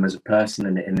highly of him as a person,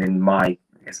 and in my,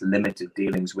 I guess, limited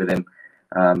dealings with him,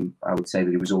 I would say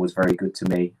that he was always very good to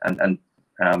me. And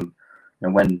you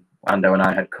know, when Ando and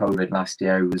I had COVID last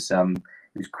year, he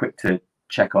was quick to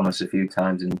check on us a few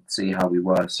times and see how we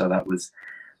were. So that was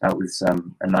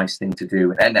a nice thing to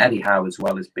do. And Eddie Howe as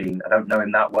well has been, I don't know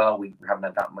him that well, we haven't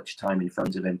had that much time in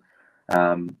front of him,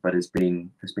 but has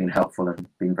been helpful and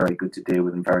been very good to deal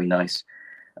with, and very nice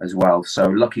as well. So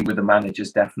lucky with the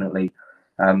managers, definitely.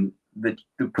 The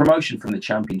promotion from the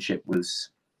Championship was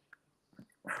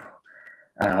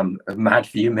a mad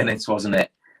few minutes, wasn't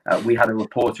it? We had a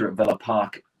reporter at Villa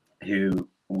Park who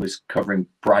was covering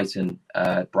Brighton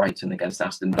against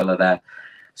Aston Villa there.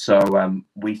 So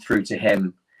we threw to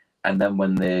him, and then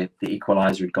when the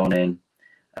equaliser had gone in,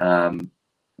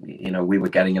 you know, we were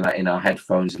getting that in our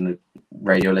headphones, and the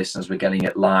radio listeners were getting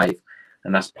it live.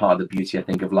 And that's part of the beauty, I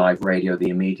think, of live radio, the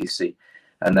immediacy.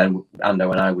 And then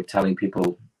Ando and I were telling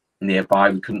people nearby,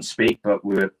 we couldn't speak, but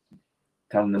we were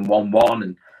telling them 1-1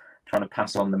 and trying to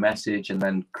pass on the message. And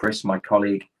then Chris, my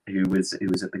colleague, who was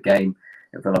at the game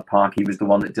at Villa Park, he was the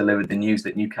one that delivered the news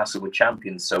that Newcastle were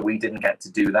champions. So we didn't get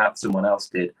to do that, someone else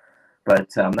did. But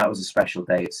that was a special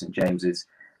day at St James's.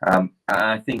 And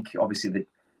I think obviously the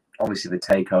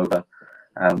takeover,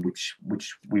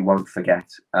 which we won't forget.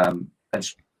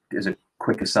 As a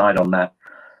quick aside on that,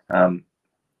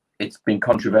 it's been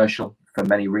controversial for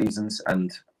many reasons,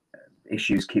 and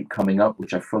issues keep coming up,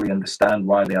 which I fully understand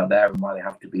why they are there and why they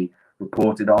have to be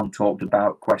reported on, talked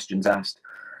about, questions asked.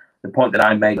 The point that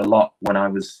I made a lot when I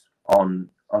was on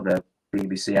other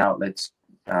BBC outlets,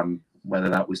 whether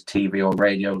that was TV or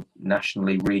radio,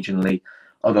 nationally, regionally,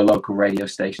 other local radio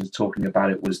stations talking about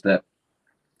it, was that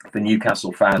for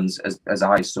Newcastle fans, as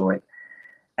I saw it,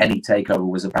 any takeover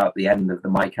was about the end of the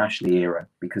Mike Ashley era,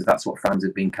 because that's what fans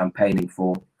had been campaigning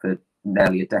for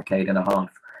nearly a decade and a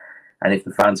half. And if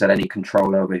the fans had any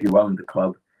control over who owned the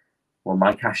club, well,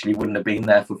 Mike Ashley wouldn't have been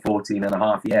there for 14 and a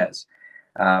half years.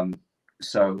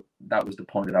 So that was the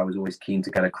point that I was always keen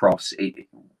to get across,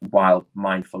 while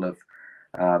mindful of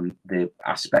the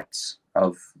aspects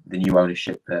of the new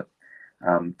ownership that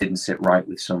didn't sit right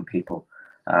with some people.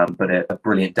 But a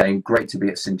brilliant day, and great to be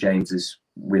at St James's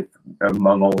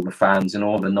among all the fans and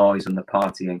all the noise and the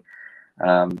partying.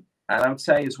 And I would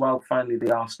say as well, finally,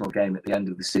 the Arsenal game at the end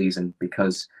of the season,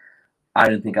 because I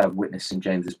don't think I've witnessed St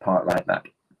James's Park like that.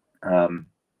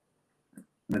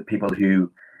 The people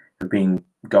who have been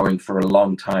going for a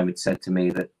long time had said to me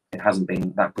that it hasn't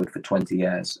been that good for 20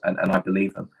 years, and I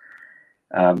believe them.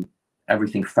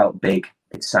 Everything felt big.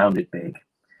 It sounded big.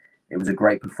 It was a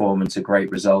great performance, a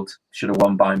great result. Should have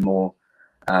won by more.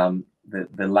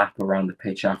 The lap around the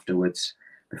pitch afterwards,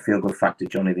 the feel-good factor,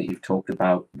 Johnny, that you've talked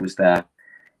about, was there.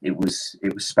 It was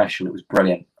special. It was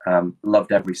brilliant.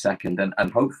 Loved every second,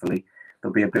 and hopefully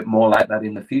there'll be a bit more like that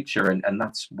in the future. And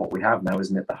that's what we have now,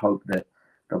 isn't it? The hope that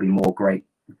there'll be more great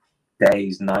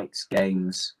days, nights,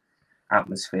 games,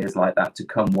 atmospheres like that to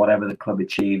come, whatever the club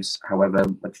achieves, however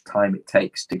much time it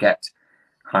takes to get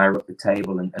higher up the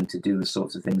table and to do the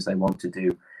sorts of things they want to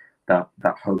do. That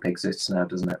hope exists now,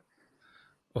 doesn't it?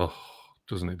 Oh,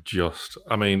 doesn't it just?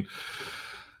 I mean,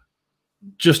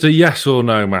 just a yes or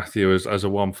no, Matthew, as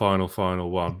a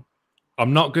final one.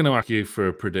 I'm not going to ask you for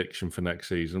a prediction for next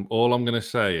season. All I'm going to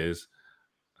say is,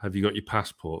 have you got your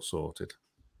passport sorted?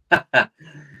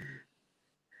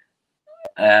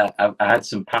 I had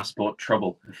some passport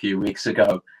trouble a few weeks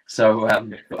ago, so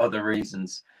for other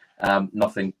reasons,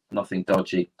 nothing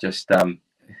dodgy. Just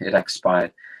it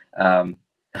expired, so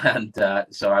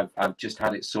I've just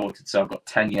had it sorted. So I've got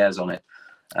 10 years on it.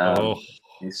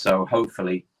 So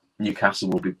hopefully Newcastle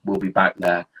will be back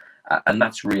there, and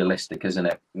that's realistic, isn't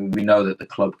it? We know that the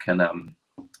club can.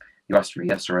 You asked for a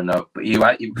yes or a no, but we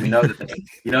know that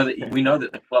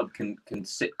the club can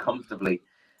sit comfortably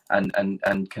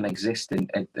and can exist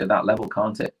at that level,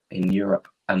 can't it, in Europe?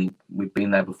 And we've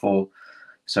been there before,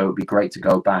 so it'd be great to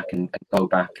go back and go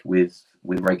back with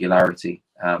regularity,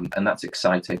 and that's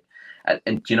exciting.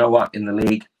 And do you know what? In the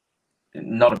league,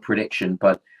 not a prediction,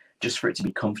 but just for it to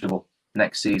be comfortable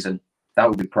next season, that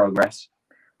would be progress.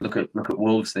 Look at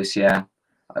Wolves this year.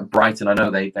 Brighton, I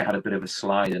know they had a bit of a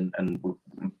slide and were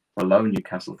below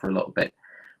Newcastle for a little bit,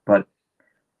 but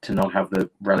to not have the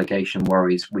relegation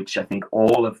worries, which I think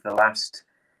all of the last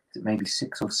maybe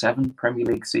 6 or 7 Premier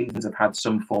League seasons have had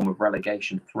some form of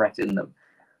relegation threat in them.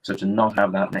 So to not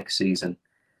have that next season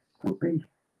would be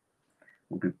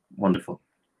wonderful.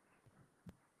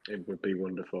 It would be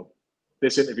wonderful.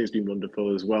 This interview has been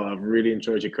wonderful as well. I've really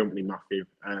enjoyed your company, Matthew,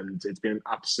 and it's been an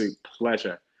absolute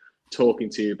pleasure talking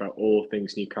to you about all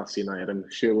things Newcastle United. I'm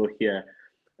sure we'll hear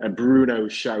a Bruno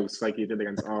shout like he did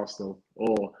against Arsenal,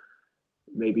 or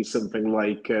maybe something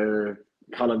like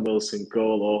Callum Wilson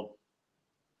goal, or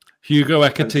Hugo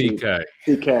Ekitike.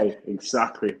 TK,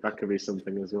 exactly. That could be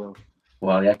something as well.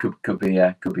 Well, yeah, could be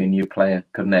a new player,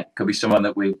 couldn't it? Could be someone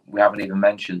that we haven't even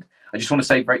mentioned. I just want to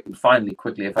say finally,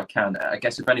 quickly, if I can, I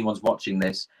guess if anyone's watching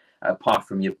this, apart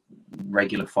from your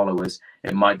regular followers,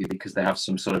 it might be because they have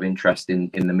some sort of interest in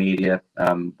the media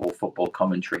or football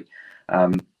commentary.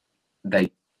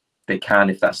 They can,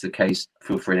 if that's the case,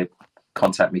 feel free to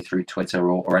contact me through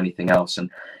Twitter or anything else. And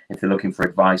if they're looking for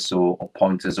advice or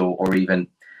pointers or even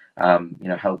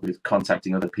help with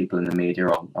contacting other people in the media,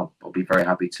 I'll be very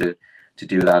happy to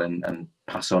do that and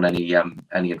pass on any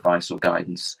advice or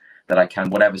guidance that I can,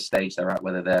 whatever stage they're at,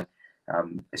 whether they're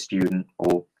a student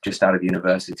or just out of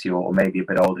university or maybe a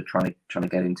bit older, trying to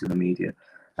get into the media.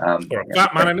 Or a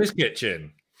fat man in his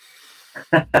kitchen.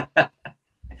 But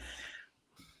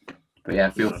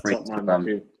yeah, feel free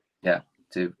to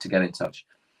get in touch.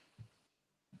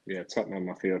 Yeah, top man,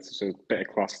 Matthew. That's a bit of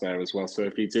class there as well. So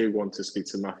if you do want to speak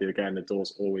to Matthew again, the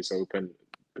door's always open,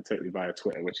 particularly via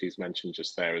Twitter, which he's mentioned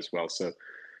just there as well. So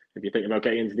if you're thinking about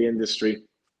getting into the industry,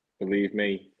 believe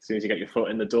me, as soon as you get your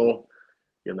foot in the door,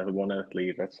 you'll never want to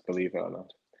leave it, believe it or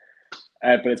not.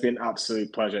 But it's been an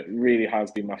absolute pleasure. It really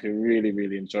has been, Matthew. Really,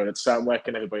 really enjoyed it. Sam, where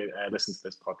can everybody listen to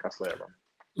this podcast later on?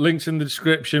 Links in the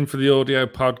description for the audio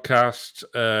podcast.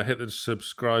 Hit the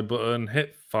subscribe button,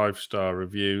 hit 5-star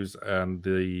reviews, and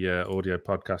the audio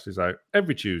podcast is out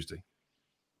every Tuesday.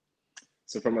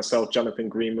 So from myself, Jonathan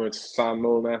Greenwood, Sam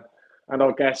Mulliner, and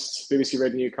our guests, BBC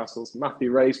Radio Newcastle's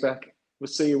Matthew Raisbeck, we'll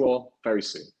see you all very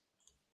soon.